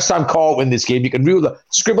times. West Ham can't win this game. You can rule that.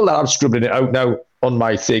 Scribble that. I'm scribbling it out now on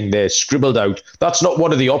my thing there. Scribbled out. That's not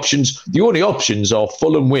one of the options. The only options are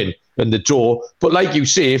Fulham win and the draw. But like you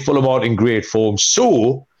say, Fulham aren't in great form.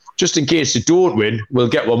 So, just in case they don't win, we'll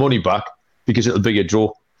get our money back because it'll be a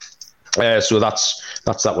draw. So that's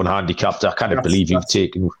that one handicapped. I can't believe you've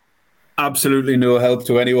taken... Absolutely no help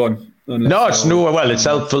to anyone. No, it's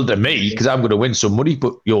helpful to me because I'm going to win some money,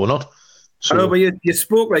 but you're not. So. I know, but you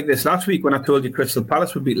spoke like this last week when I told you Crystal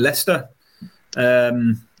Palace would beat Leicester.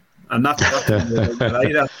 And that's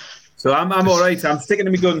either. So I'm all right. I'm sticking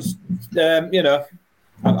to my guns.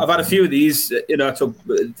 I've had a few of these. I took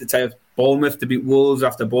Bournemouth to beat Wolves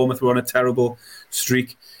after Bournemouth were on a terrible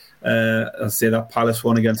streak. I'll say that Palace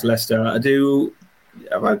one against Leicester.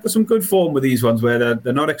 I've got some good form with these ones where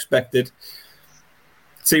they're not expected.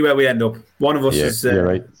 See where we end up. One of us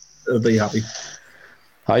right. will be happy.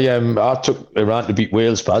 I took Iran to beat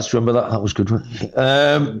Wales, Baz. Remember that? That was good.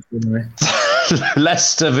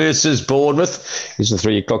 Leicester versus Bournemouth is a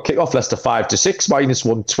 3:00 kickoff. Leicester 5-6 minus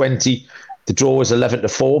 120. The draw is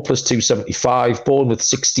 11-4 plus 275. Bournemouth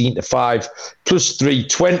 16-5 plus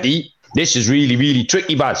 320. This is really, really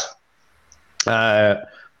tricky, Baz.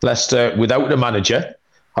 Leicester without a manager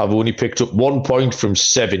have only picked up 1 point from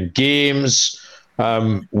 7 games.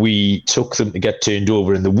 We took them to get turned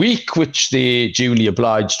over in the week, which they duly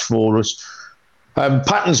obliged for us.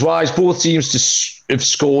 Patterns-wise, both teams have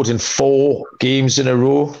scored in 4 games in a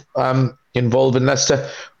row. involving Leicester.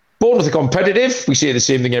 Bournemouth are competitive. We say the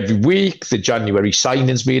same thing every week. The January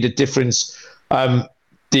signings made a difference.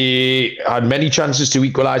 They had many chances to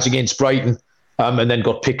equalise against Brighton, and then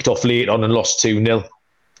got picked off late on and lost 2-0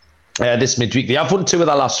 this midweek. They have won 2 of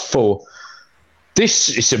their last 4. This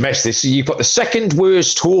is a mess. You've got the second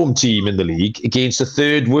worst home team in the league against the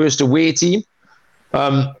third worst away team.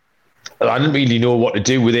 I didn't really know what to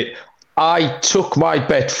do with it. I took my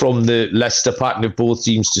bet from the Leicester pattern of both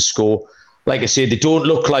teams to score. Like I said, they don't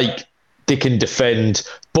look like they can defend.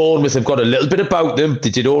 Bournemouth have got a little bit about them. They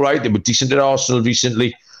did all right. They were decent at Arsenal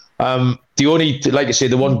recently. The only, like I say,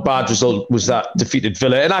 the one bad result was that defeated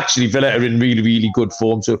Villa. And actually, Villa are in really, really good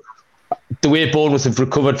form. So the way Bournemouth have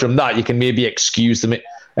recovered from that, you can maybe excuse them.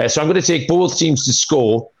 So I'm going to take both teams to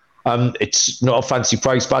score. It's not a fancy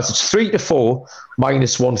price, but it's 3-4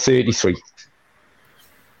 minus 133.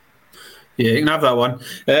 Yeah, you can have that one.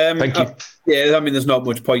 Thank you. Yeah, I mean, there's not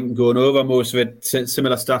much point in going over. Most of it,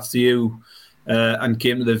 similar stats to you, and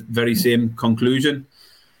came to the very same conclusion.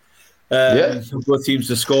 Both teams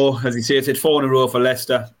to score. As you say, it's hit 4 in a row for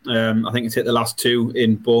Leicester. I think it's hit the last 2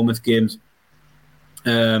 in Bournemouth games.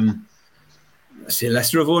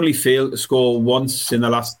 Leicester have only failed to score once in the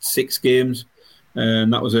last 6 games.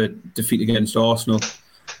 That was a defeat against Arsenal.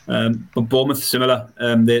 But Bournemouth, similar.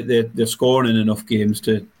 They're scoring in enough games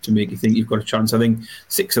to make you think you've got a chance. I think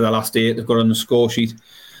 6 of the last 8 they've got on the score sheet.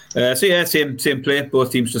 Same play.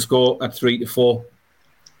 Both teams to score at 3-4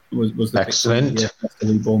 was the excellent.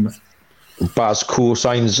 Bournemouth. Baz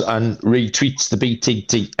co-signs and retweets the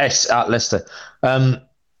BTTS at Leicester.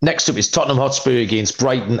 Next up is Tottenham Hotspur against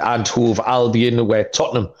Brighton and Hove Albion, where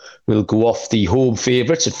Tottenham will go off the home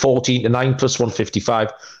favourites at 14-9 plus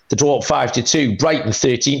 155. The draw at 5-2. Brighton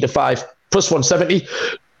 13-5 plus 170.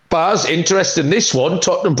 Baz, interest in this one.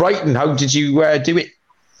 Tottenham Brighton. How did you do it?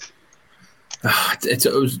 It's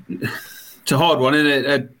a hard one, isn't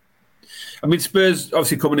it? I mean, Spurs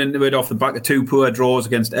obviously coming into it off the back of 2 poor draws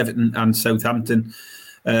against Everton and Southampton.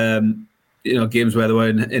 Games where they were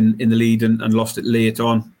in the lead and lost it late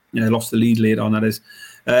on. Lost the lead late on, that is.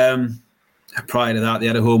 Prior to that, they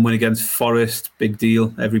had a home win against Forest. Big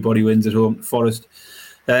deal. Everybody wins at home. Forest.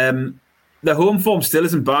 The home form still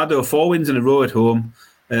isn't bad, though. 4 wins in a row at home.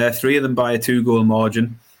 3 of them by a 2-goal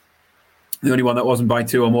margin. The only one that wasn't by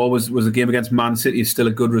 2 or more was a game against Man City. It's still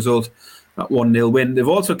a good result. That 1-0 win. They've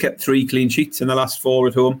also kept 3 clean sheets in the last 4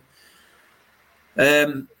 at home.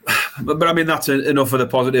 But I mean, that's enough of the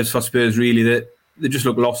positives for Spurs, really. They just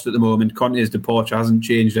look lost at the moment. Conte's departure hasn't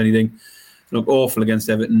changed anything. They look awful against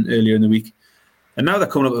Everton earlier in the week. And now they're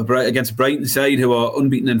coming up against Brighton side, who are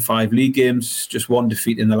unbeaten in 5 league games, just 1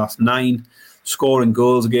 defeat in the last 9, scoring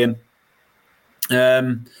goals again.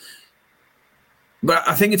 But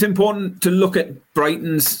I think it's important to look at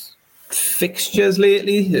Brighton's fixtures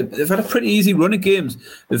lately. They've had a pretty easy run of games.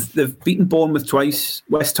 They've beaten Bournemouth twice,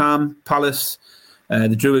 West Ham, Palace. They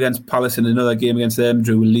drew against Palace in another game against them,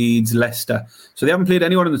 drew Leeds, Leicester. So they haven't played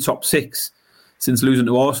anyone in the top 6 since losing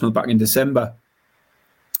to Arsenal back in December.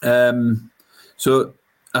 So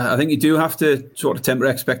I think you do have to sort of temper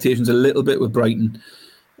expectations a little bit with Brighton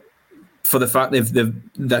for the fact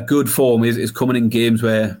their good form is coming in games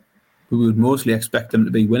where we would mostly expect them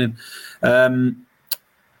to be winning.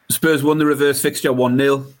 Spurs won the reverse fixture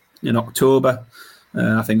 1-0 in October.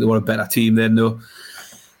 I think they were a better team then, though.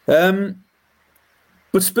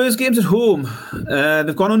 But Spurs games at home,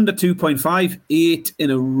 they've gone under 2.5, 8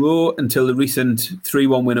 in a row until the recent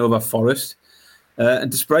 3-1 win over Forest.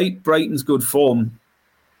 And despite Brighton's good form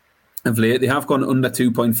of late, they have gone under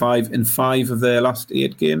 2.5 in 5 of their last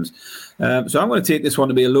 8 games. So I'm going to take this one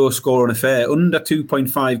to be a low-scoring affair. Under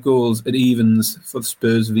 2.5 goals at evens for the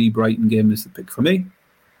Spurs v Brighton game is the pick for me.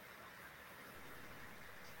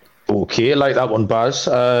 Okay, I like that one, Baz.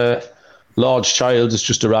 Large child has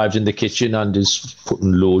just arrived in the kitchen and is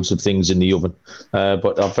putting loads of things in the oven.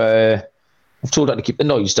 But I've told her to keep the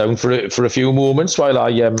noise down for a few moments while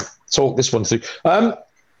I talk this one through.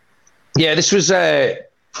 This was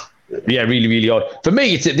really, really odd. For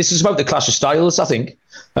me, this is about the clash of styles, I think.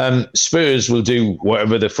 Spurs will do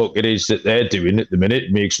whatever the fuck it is that they're doing at the minute.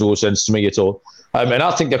 It makes no sense to me at all. And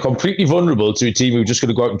I think they're completely vulnerable to a team who's just going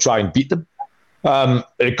to go out and try and beat them. A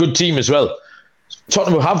good team as well.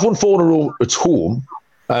 Tottenham have won 4 in a row at home.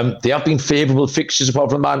 They have been favourable fixtures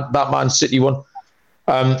apart from that Man City one.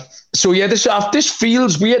 This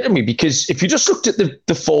feels weird to me because if you just looked at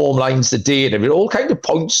the form lines, the data, it all kind of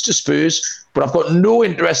points to Spurs, but I've got no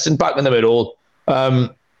interest in backing them at all. I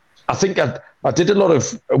think I did a lot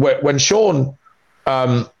of when Sean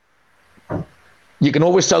you can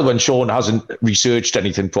always tell when Sean hasn't researched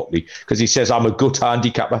anything properly because he says, I'm a gut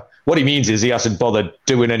handicapper. What he means is he hasn't bothered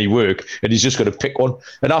doing any work and he's just going to pick one.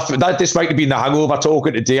 And after that, this might have been the hangover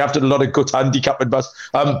talking today after a lot of gut handicapping. But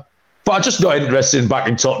I'm just not interested in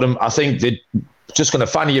backing Tottenham. I think they're just going to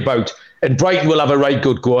fanny about. And Brighton will have a right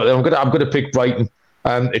good go. I'm going to pick Brighton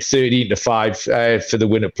at 13-5 for the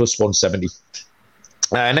win at plus 170.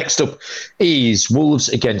 Next up is Wolves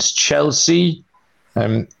against Chelsea.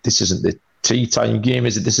 This isn't the tea time game,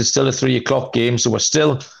 is it? This is still a 3 o'clock game, so we're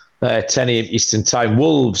still 10 a.m. Eastern time.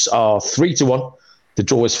 Wolves are 3-1. The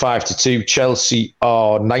draw is 5-2. Chelsea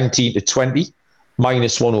are 19-20,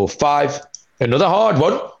 minus 105. Another hard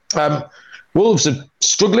one. Wolves are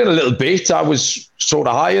struggling a little bit. I was sort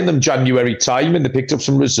of high in them January time, and they picked up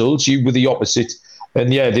some results. You were the opposite,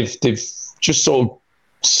 and yeah, they've just sort of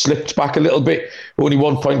slipped back a little bit. Only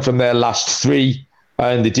 1 point from their last 3.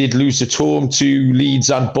 And they did lose at home to Leeds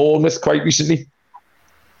and Bournemouth quite recently.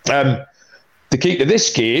 The key to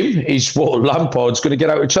this game is what Lampard's going to get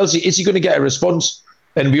out of Chelsea. Is he going to get a response?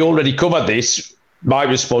 And we already covered this. My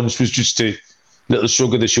response was just a little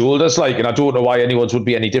shrug of the shoulders, and I don't know why anyone's would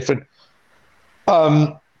be any different.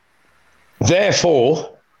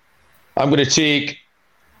 Therefore, I'm going to take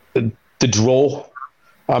the draw.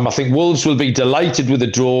 I think Wolves will be delighted with the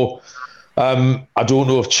draw. I don't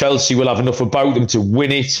know if Chelsea will have enough about them to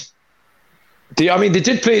win it. They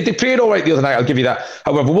played all right the other night, I'll give you that.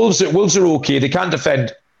 However, Wolves are okay. They can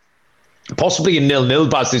defend. Possibly a 0-0,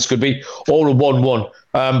 Baz, this could be, or a 1-1.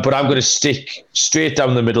 But I'm going to stick straight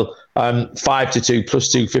down the middle. 5-2, plus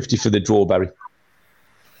 250 for the draw, Barry.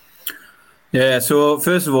 Yeah, so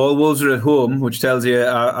first of all, Wolves are at home, which tells you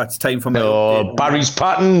it's time for my Barry's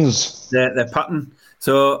patterns. Their pattern.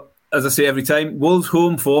 So, as I say every time, Wolves'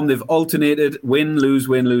 home form, they've alternated win, lose,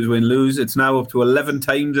 win, lose, win, lose. It's now up to 11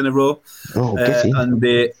 times in a row. And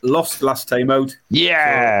they lost last time out.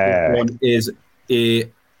 Yeah. So this one is a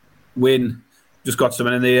win. Just got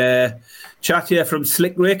someone in the chat here from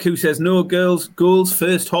Slick Rick who says, no goals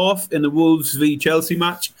first half in the Wolves v Chelsea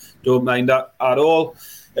match. Don't mind that at all.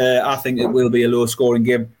 I think it will be a low-scoring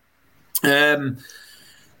game.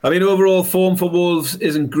 Overall form for Wolves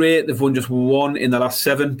isn't great. They've won just 1 in the last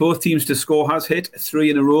 7. Both teams to score has hit 3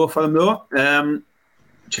 in a row for them, though.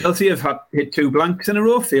 Chelsea have hit 2 blanks in a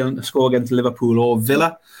row, failing to score against Liverpool or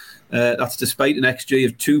Villa. That's despite an XG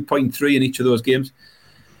of 2.3 in each of those games.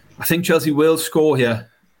 I think Chelsea will score here,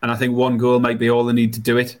 and I think 1 goal might be all they need to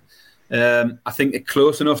do it. I think it's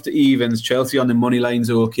close enough to evens. Chelsea on the money lines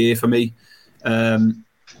are okay for me. I've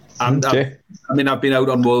been out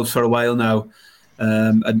on Wolves for a while now.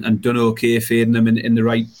 And done okay fading them in the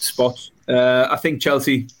right spots. I think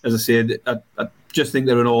Chelsea, as I said, I just think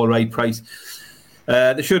they're an all right price.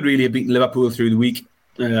 They should really have beaten Liverpool through the week.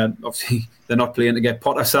 Obviously, they're not playing to get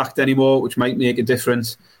Potter sacked anymore, which might make a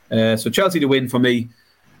difference. So Chelsea to win for me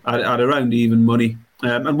at around even money.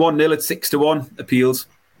 And 1-0 at 6-1 appeals.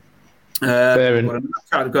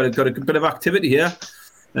 I've got a bit of activity here.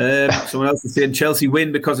 Someone else is saying Chelsea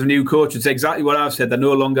win because of new coach. It's exactly what I've said. They're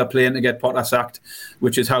no longer playing to get Potter sacked,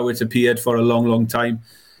 which is how it's appeared for a long, long time.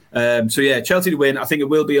 Chelsea to win. I think it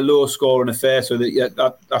will be a low scoring affair. So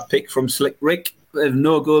that pick from Slick Rick,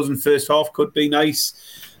 no goals in first half, could be nice.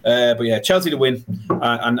 Chelsea to win,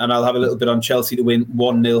 and I'll have a little bit on Chelsea to win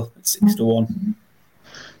 1-0 at 6-1.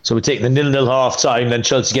 So we take the 0-0 half time, then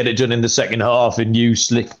Chelsea get it done in the second half, and you,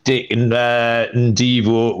 Slick Dick, and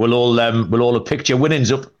Devo will all have picked your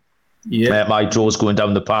winnings up. Yeah, my draw's going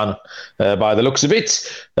down the pan by the looks of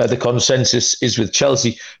it. The consensus is with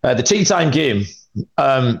Chelsea. The tea time game,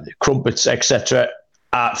 crumpets, etc.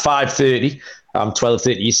 at 5:30,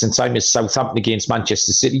 12:30 Eastern time is Southampton against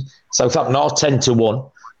Manchester City. Southampton are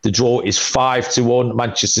 10-1. The draw is 5-1.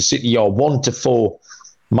 Manchester City are 1-4.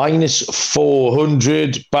 Minus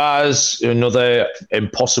 400, Baz, another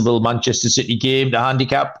impossible Manchester City game to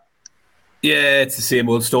handicap. Yeah, it's the same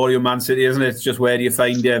old story of Man City, isn't it? It's just where do you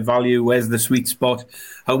find your value? Where's the sweet spot?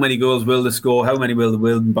 How many goals will they score? How many will they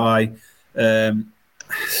win by?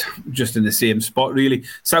 Just in the same spot, really.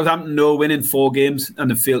 Southampton, no win in 4 games, and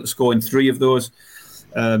they've failed to score in 3 of those.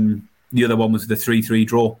 The other one was the 3-3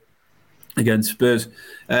 draw against Spurs.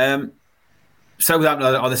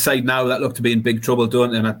 Southampton are the side now that look to be in big trouble,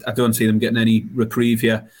 and I don't see them getting any reprieve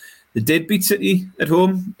here. They did beat City at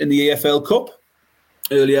home in the AFL Cup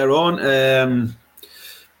earlier on,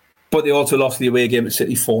 but they also lost the away game at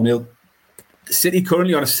City 4-0. City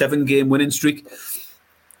currently on a 7-game winning streak,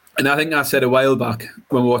 and I think I said a while back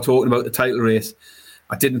when we were talking about the title race,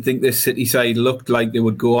 I didn't think this City side looked like they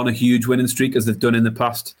would go on a huge winning streak as they've done in the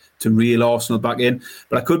past to reel Arsenal back in.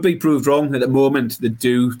 But I could be proved wrong. At the moment, they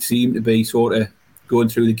do seem to be sort of going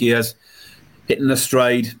through the gears. hitting the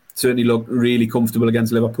stride. Certainly looked really comfortable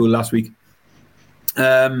against Liverpool last week.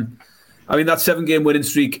 I mean, that 7-game winning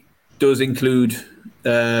streak does include,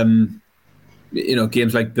 games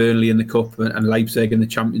like Burnley in the Cup and Leipzig in the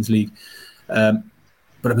Champions League. But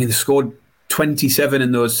I mean, they scored 27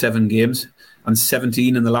 in those 7 games and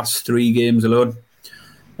 17 in the last 3 games alone.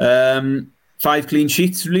 5 clean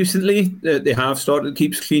sheets recently. They have started to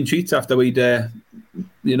keep clean sheets after we'd,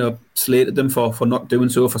 slated them for not doing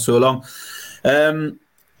so for so long. And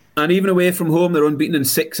even away from home, they're unbeaten in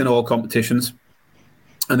 6 in all competitions.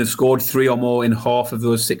 And they've scored 3 or more in half of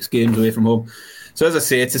those 6 games away from home. So as I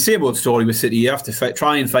say, it's the same old story with City. You have to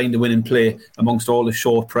try and find a winning play amongst all the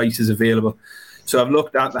short prices available. So I've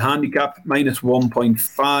looked at the handicap, minus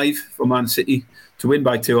 1.5 for Man City to win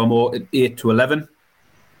by 2 or more at 8 to 11.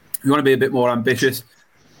 If you want to be a bit more ambitious,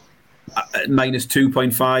 minus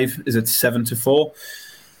 2.5 is at 7 to 4.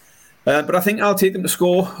 But I think I'll take them to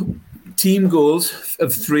score team goals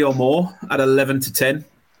of 3 or more at 11 to 10.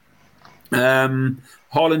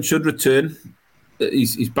 Haaland should return.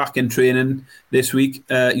 He's back in training this week.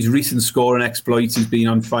 His recent scoring exploits, he's been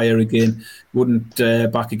on fire again. Wouldn't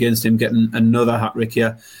back against him getting another hat-trick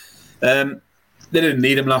here. They didn't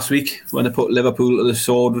need him last week when they put Liverpool to the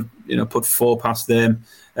sword, put 4 past them.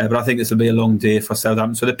 But I think this will be a long day for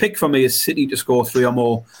Southampton. So the pick for me is City to score 3 or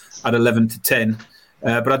more at 11 to 10.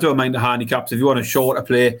 But I don't mind the handicaps. If you want a shorter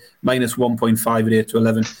play, minus 1.5 at 8 to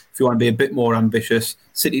 11. If you want to be a bit more ambitious,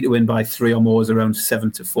 City to win by 3 or more is around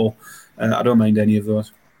 7 to 4. I don't mind any of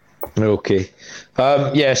those. Okay.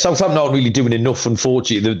 Southampton aren't really doing enough,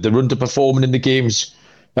 unfortunately. They're underperforming in the games.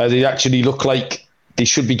 They actually look like they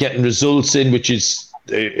should be getting results in, which is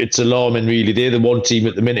it's alarming, really. They're the one team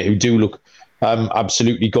at the minute who do look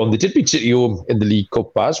absolutely gone. They did beat City home in the League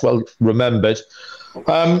Cup, as well remembered.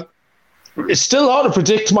 It's still hard to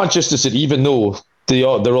predict Manchester City, even though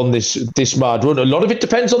they're on this mad run. A lot of it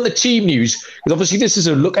depends on the team news, because obviously this is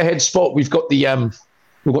a look-ahead spot. We've got the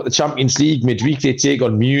Champions League midweek. They take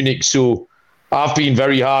on Munich, so I've been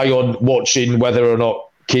very high on watching whether or not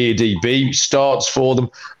KDB starts for them.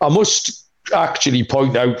 I must actually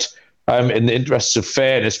point out, in the interests of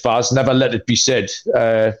fairness, Baz, never let it be said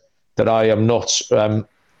that I am not a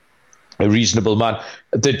reasonable man.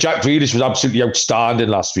 The Jack Grealish was absolutely outstanding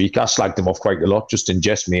last week. I slagged him off quite a lot, just in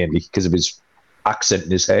jest mainly because of his accent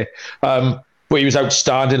in his hair. But he was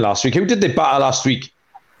outstanding last week. Who did they batter last week?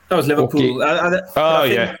 That was Liverpool.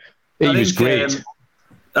 Okay. He was great.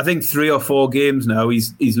 I think 3 or 4 games now,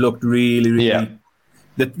 he's looked really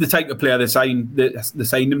the type of player they signed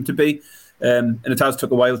him to be. And it has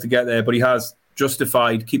took a while to get there, but he has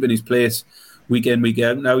justified keeping his place week in, week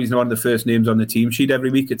out. Now he's one of the first names on the team sheet every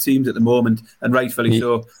week, it seems, at the moment, and rightfully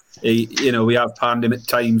so. We have panned him at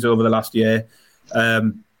times over the last year.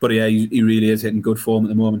 But he really is hitting good form at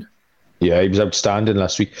the moment. Yeah, he was outstanding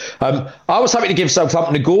last week. I was happy to give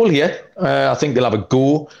Southampton a goal here. I think they'll have a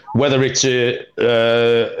go, whether it's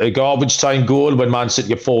a garbage time goal when Man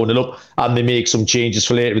City are 4-0 up and they make some changes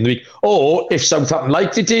for later in the week, or if Southampton,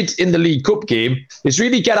 like they did in the League Cup game, is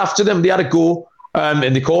really get after them. They had a go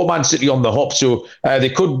and they caught Man City on the hop, so they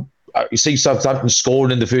could see Southampton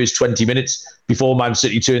scoring in the first 20 minutes before Man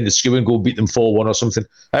City turned the skew and go beat them 4-1 or something.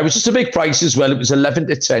 It was just a big price as well. It was 11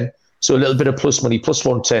 to 10, so a little bit of plus money, plus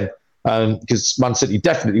 110. Because Man City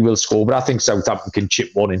definitely will score, but I think Southampton can chip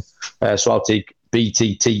one in. So I'll take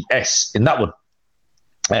BTTS in that one.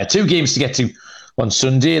 2 games to get to on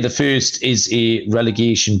Sunday. The first is a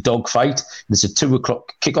relegation dogfight. There's a 2:00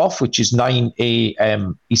 kickoff, which is 9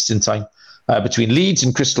 a.m. Eastern time, between Leeds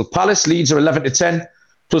and Crystal Palace. Leeds are 11 to 10,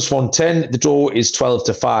 plus 110. The draw is 12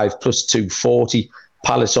 to 5, plus 240.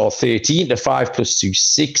 Palace are 13 to 5, plus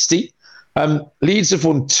 260. Leeds have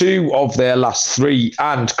won 2 of their last 3,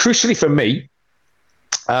 and crucially for me,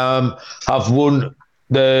 have won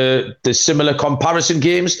the similar comparison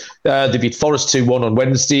games. They beat Forest 2-1 on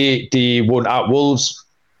Wednesday. They won at Wolves,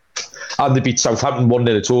 and they beat Southampton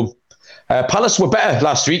 1-0 at home. Palace were better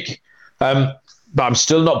last week, but I'm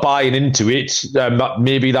still not buying into it.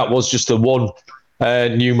 Maybe that was just the one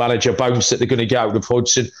new manager bounce that they're going to get out of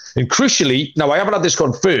Hudson. And crucially, now I haven't had this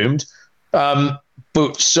confirmed,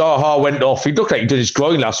 but Zaha went off. He looked like he did his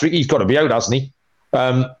groin last week. He's got to be out, hasn't he?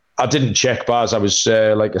 I didn't check, Baz. I was,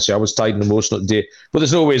 like I say, I was tired and emotional today. But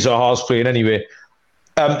there's no way Zaha's playing anyway.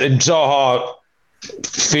 And Zaha,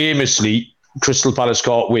 famously, Crystal Palace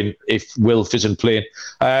can't win if Wilf isn't playing.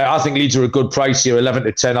 I think Leeds are a good price here, 11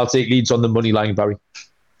 to 10. I'll take Leeds on the money line, Barry.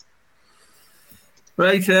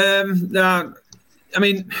 Right. I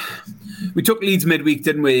mean, we took Leeds midweek,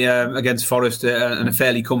 didn't we, against Forest, and a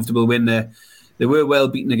fairly comfortable win there. They were well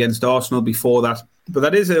beaten against Arsenal before that, but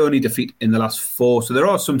that is their only defeat in the last 4. So there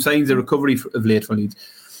are some signs of recovery of late for Leeds.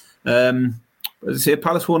 As I say,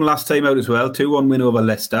 Palace won last time out as well, 2-1 win over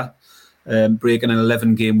Leicester, breaking an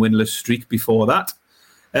 11-game winless streak before that.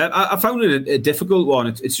 I found it a difficult one.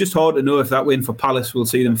 It's just hard to know if that win for Palace will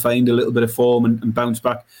see them find a little bit of form and bounce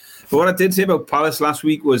back. But what I did say about Palace last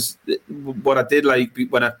week was what I did like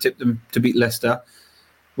when I tipped them to beat Leicester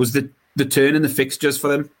was the turn in the fixtures for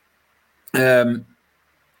them.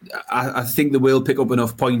 I think they will pick up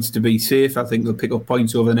enough points to be safe. I think they'll pick up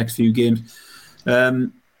points over the next few games.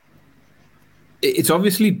 It's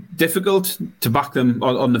obviously difficult to back them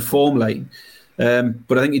on the form line.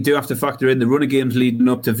 But I think you do have to factor in the run of games leading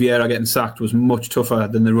up to Vieira getting sacked was much tougher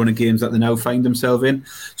than the run of games that they now find themselves in.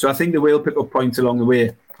 So I think they will pick up points along the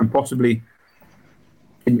way and possibly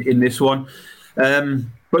in this one.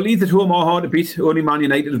 But Leeds at home are hard to beat. Only Man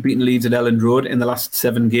United have beaten Leeds at Elland Road in the last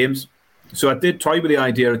 7 games. So I did toy with the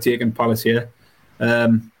idea of taking Palace here.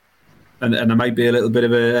 And there might be a little bit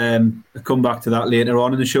of a comeback to that later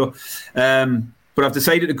on in the show. But I've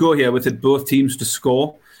decided to go here with it, both teams to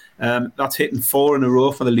score. That's hitting 4 in a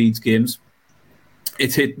row for the Leeds games.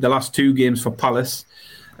 It's hit the last 2 games for Palace,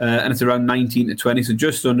 and it's around 19-20, so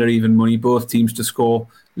just under even money. Both teams to score,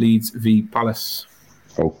 Leeds v Palace.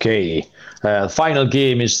 Okay. The final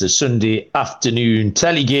game is the Sunday afternoon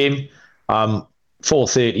telly game,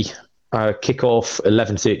 4:30. Kick-off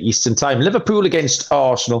 11:30 Eastern Time. Liverpool against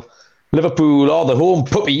Arsenal. Liverpool are the home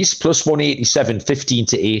puppies, plus 187,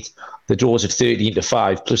 15-8. The draws of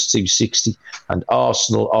 13-5, plus 260. And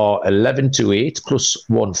Arsenal are 11-8, plus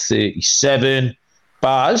 137.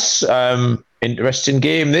 Baz, interesting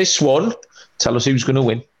game, this one. Tell us who's going to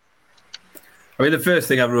win. I mean, the first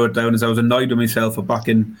thing I wrote down is I was annoyed with myself for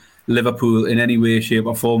backing Liverpool in any way, shape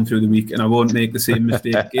or form through the week, and I won't make the same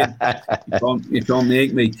mistake again. You can't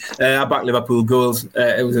make me. I backed Liverpool goals.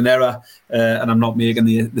 It was an error, and I'm not making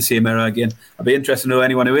the same error again. I'd be interested to know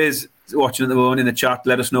anyone who is watching at the moment in the chat.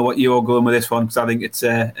 Let us know what you're going with this one, because I think it's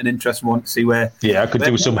an interesting one to see where. Yeah, I could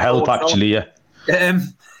do some help actually. Yeah,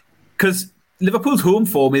 because Liverpool's home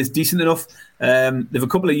form is decent enough. They've a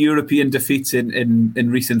couple of European defeats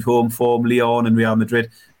in recent home form, Lyon and Real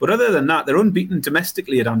Madrid. But other than that, they're unbeaten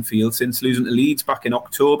domestically at Anfield since losing to Leeds back in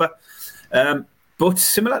October. But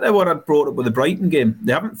similar to what I brought up with the Brighton game,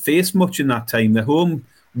 they haven't faced much in that time. Their home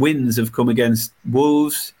wins have come against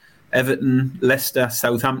Wolves, Everton, Leicester,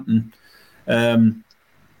 Southampton.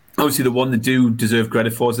 Obviously, the one they do deserve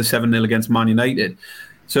credit for is the 7-0 against Man United.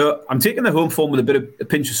 So I'm taking their home form with a bit of a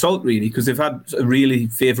pinch of salt, really, because they've had a really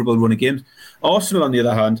favourable run of games. Arsenal, on the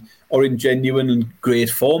other hand, are in genuine and great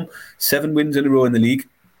form. 7 wins in a row in the league.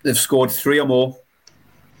 They've scored 3 or more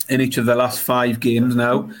in each of their last 5 games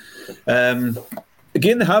now.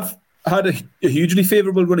 Again, they have had a hugely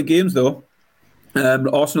favourable run of games, though.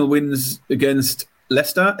 Arsenal wins against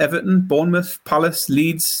Leicester, Everton, Bournemouth, Palace,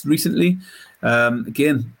 Leeds recently.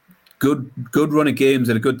 Again, good run of games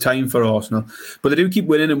at a good time for Arsenal. But they do keep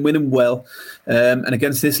winning and winning well. And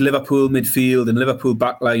against this Liverpool midfield and Liverpool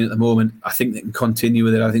backline at the moment, I think they can continue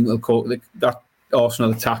with it. I think that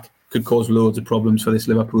Arsenal attack could cause loads of problems for this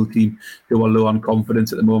Liverpool team who are low on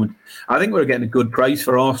confidence at the moment. I think we're getting a good price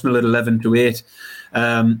for Arsenal at 11-8.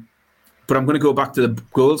 But I'm going to go back to the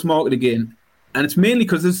goals market again. And it's mainly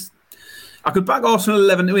because I could back Arsenal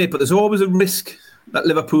 11-8, but there's always a risk that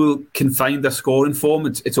Liverpool can find their scoring form.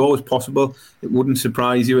 It's always possible. It wouldn't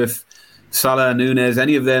surprise you if Salah, Nunez,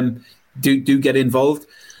 any of them do get involved.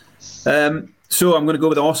 So I'm going to go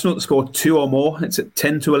with Arsenal to score 2 or more. It's at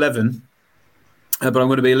 10-11. But I'm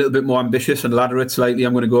going to be a little bit more ambitious and ladder it slightly.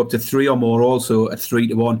 I'm going to go up to 3 or more also at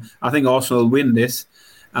 3-1. I think Arsenal will win this.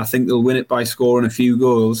 I think they'll win it by scoring a few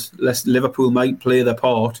goals. Liverpool might play their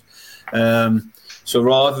part. So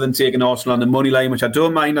rather than taking Arsenal on the money line, which I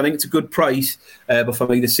don't mind, I think it's a good price. But for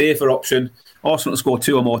me, the safer option, Arsenal to score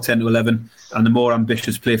 2 or more, 10-11. And the more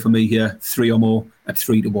ambitious play for me here, 3 or more at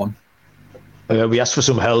 3-1. We asked for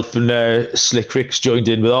some help, and Slick Rick's joined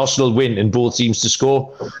in with Arsenal win and both teams to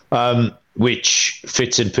score, which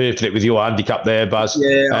fits in perfectly with your handicap there, Baz.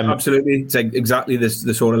 Yeah, absolutely. It's exactly the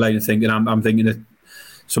sort of line of thinking. I'm thinking of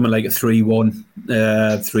something like a 3-1,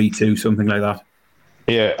 3-2, something like that.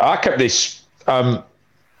 Yeah, I kept this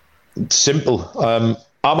simple.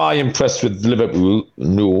 Am I impressed with Liverpool?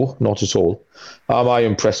 No, not at all. Am I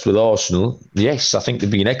impressed with Arsenal? Yes, I think they've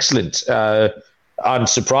been excellent. And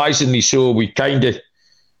surprisingly so, we did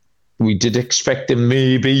expect them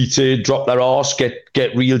maybe to drop their arse,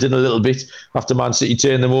 get reeled in a little bit after Man City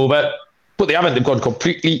turned them over. But they haven't. They've gone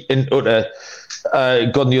completely and utter,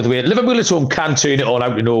 gone the other way. Liverpool at home can turn it all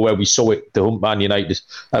out of nowhere. We saw it, the hump Man United.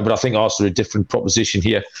 But I think Arsenal are a different proposition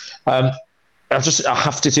here. I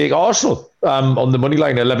have to take Arsenal on the money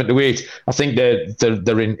line, 11-8. I think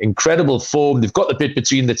they're in incredible form. They've got the bit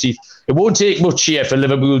between the teeth. It won't take much here for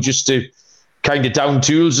Liverpool just to kind of down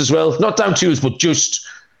tools as well. Not down tools, but just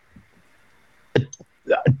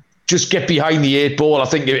get behind the 8 ball. I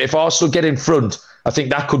think if Arsenal get in front, I think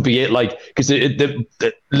that could be it. Like, because the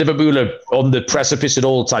Liverpool are on the precipice at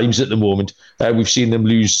all times at the moment. We've seen them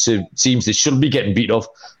lose to teams they shouldn't be getting beat off.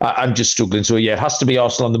 I'm just struggling. So yeah, it has to be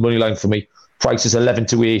Arsenal on the money line for me. Price is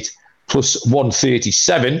 11-8 plus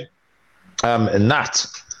 137. And that,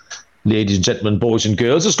 ladies and gentlemen, boys and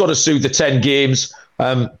girls, has got us through the 10 games.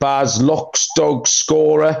 Baz, locks, dogs,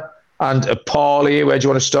 scorer, and a parlay. Where do you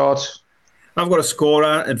want to start? I've got a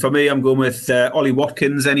scorer, and for me, I'm going with Ollie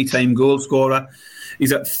Watkins, anytime goal scorer.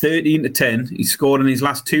 He's at 13-10. He's scored in his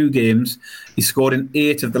last 2 games. He's scored in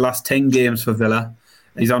 8 of the last 10 games for Villa.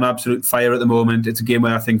 He's on absolute fire at the moment. It's a game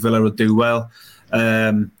where I think Villa will do well.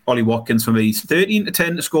 Ollie Watkins for me, he's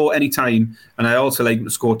 13-10 to score any time, and I also like him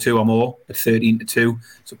to score 2 or more at 13-2,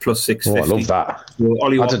 so plus 650. Oh, I love that. So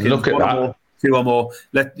Ollie Watkins, I didn't look at that. More, 2 or more.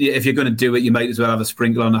 If you're going to do it, you might as well have a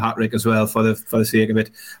sprinkle on a hat trick as well for the sake of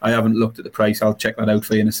it. I haven't looked at the price. I'll check that out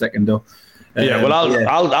for you in a second, though.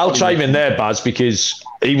 I'll chime in there, Baz, because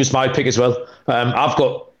he was my pick as well. I've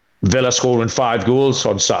got Villa scoring 5 goals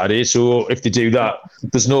on Saturday, so if they do that,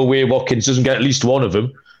 there's no way Watkins doesn't get at least one of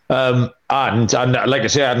them. And like I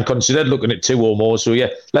say, I hadn't considered looking at 2 or more. So yeah,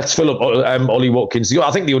 let's fill up Ollie Watkins.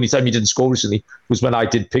 I think the only time he didn't score recently was when I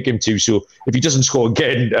did pick him to. So if he doesn't score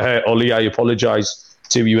again, Ollie, I apologise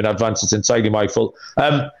to you in advance. It's entirely my fault.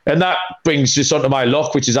 And that brings us onto my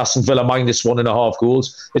lock, which is Aston Villa minus 1.5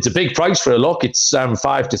 goals. It's a big price for a lock. It's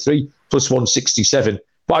 5-3 plus 167.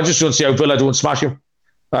 But I just don't see how Villa don't smash him.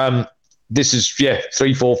 This is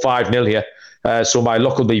 3-4-5-0 here. So my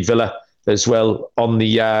lock will be Villa as well on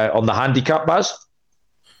the handicap, Baz.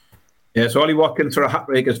 Yeah, so Ollie Watkins for a hat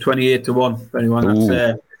trick is 28-1. For anyone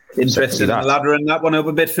that's interested in the ladder and that one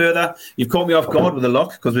over a bit further. You've caught me off guard with a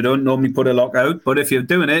lock because we don't normally put a lock out. But if you're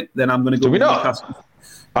doing it, then I'm going to go with Newcastle.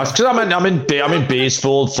 That's because I'm in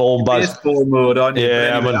baseball form, Baz. Baseball mode, aren't you?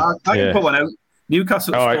 Yeah, anyway, I can put one out.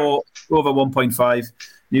 Newcastle score over 1.5.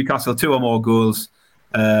 Newcastle 2 or more goals.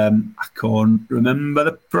 I can't remember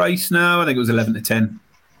the price now. I think it was 11-10.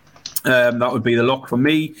 That would be the lock for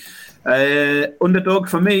me. Underdog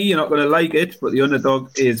for me, you're not going to like it, but the underdog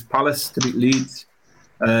is Palace to beat Leeds.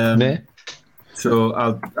 So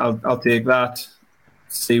I'll take that.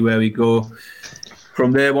 See where we go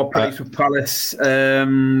from there. What price for Palace?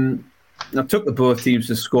 I took the both teams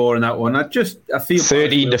to score in that one. I feel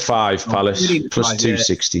 13-5 Palace plus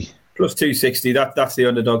 260. Yeah. Plus 260. That's the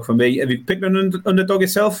underdog for me. Have you picked an underdog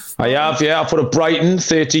yourself? I have. Yeah, I put a Brighton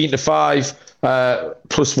 13-5.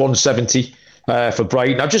 Plus 170 for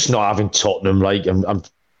Brighton. I'm just not having Tottenham. Like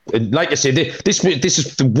like I said, this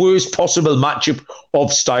is the worst possible matchup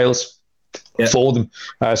of styles for them.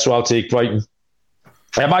 So I'll take Brighton.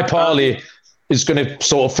 My parlay is going to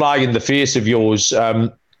sort of fly in the face of yours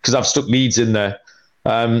because I've stuck Leeds in there.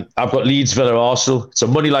 I've got Leeds, Villa, Arsenal. It's a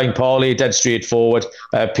money line parlay, dead straightforward,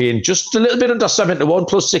 paying just a little bit under 7-1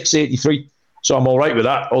 plus 683. So I'm all right with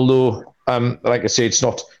that. Although, like I say, it's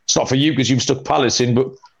not for you because you've stuck Palace in.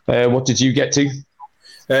 But what did you get to?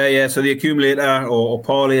 So the accumulator or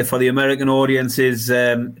parlay for the American audience is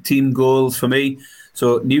team goals for me.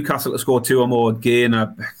 So Newcastle to score 2 or more again.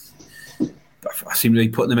 I seem to be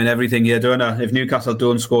putting them in everything here, don't I? If Newcastle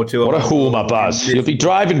don't score 2 or more. What a homer, Baz. You'll be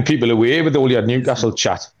driving people away with all your Newcastle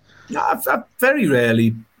chat. I've very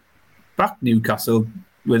rarely backed Newcastle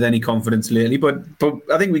with any confidence lately, but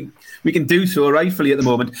I think we can do so rightfully at the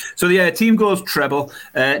moment. So team goals treble.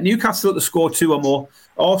 Newcastle to score 2 or more.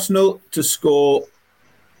 Arsenal to score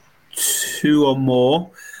 2 or more.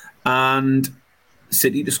 And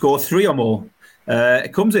City to score 3 or more.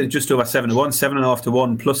 It comes in just over 7-1,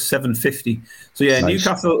 7.5-1 plus 750. So nice.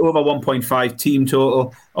 Newcastle over 1.5 team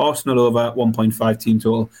total, Arsenal over 1.5 team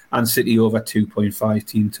total, and City over 2.5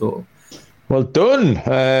 team total. Well done.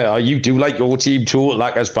 You do like your team total,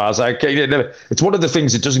 like as far as I can. It's one of the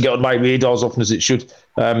things that doesn't get on my radar as often as it should.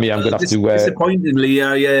 I'm going to have to. Disappointingly,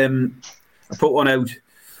 I put one out.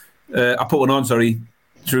 I put one on, through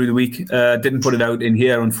the week. Didn't put it out in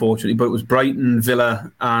here, unfortunately, but it was Brighton,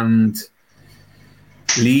 Villa, and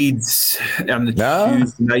Leeds and the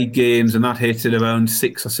Tuesday night games, and that hit at around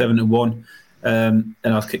 6 or 7-1. And I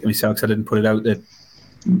was kicking myself because I didn't put it out. That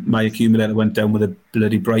my accumulator went down with a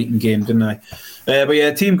bloody Brighton game, didn't I?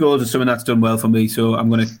 But team goals is something that's done well for me, so I'm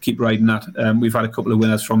going to keep riding that. We've had a couple of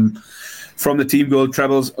winners from the team goal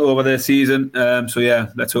trebles over the season.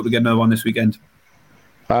 Let's hope we get another one this weekend.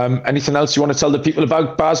 Anything else you want to tell the people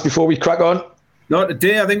about, Baz, before we crack on? Not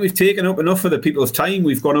today. I think we've taken up enough of the people's time.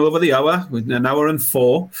 We've gone over the hour, with an hour and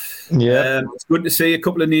 4. Yeah. It's good to see a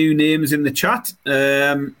couple of new names in the chat.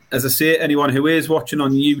 As I say, anyone who is watching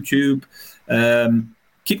on YouTube,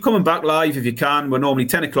 keep coming back live if you can. We're normally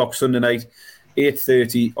 10 o'clock Sunday night,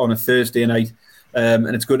 8:30 on a Thursday night.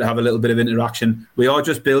 And it's good to have a little bit of interaction. We are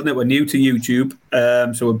just building it. We're new to YouTube,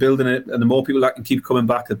 so we're building it. And the more people that can keep coming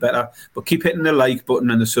back, the better. But keep hitting the like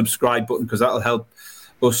button and the subscribe button, because that'll help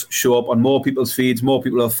us show up on more people's feeds. More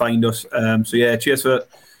people will find us. So yeah, cheers for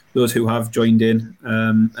those who have joined in.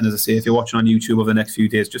 And as I say, if you're watching on YouTube over the next few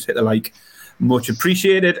days, just hit the like. Much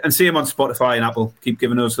appreciated. And same on Spotify and Apple. Keep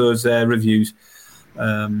giving us those reviews.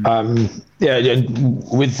 With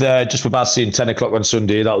just for Baz saying 10 o'clock on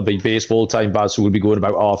Sunday, that'll be baseball time, Baz, so we'll be going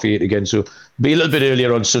about 8:30 again, so be a little bit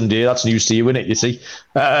earlier on Sunday. That's news to you, isn't it, you see?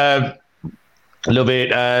 Love it.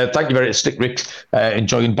 Thank you very much, Slick Rick.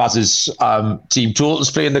 Enjoying Baz's team totals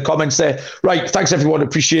play in the comments there. Right, thanks everyone,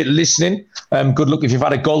 appreciate listening. Good luck if you've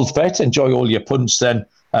had a golf bet, enjoy all your punts then.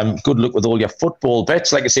 Good luck with all your football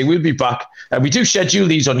bets. Like I say, we'll be back. We do schedule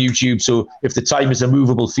these on YouTube, so if the time is a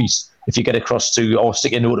movable feast, if you get across to or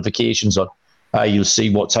stick your notifications on, you'll see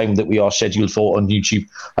what time that we are scheduled for on YouTube.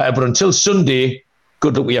 But until Sunday,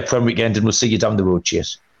 good luck with your Prem weekend, and we'll see you down the road.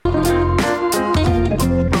 Cheers.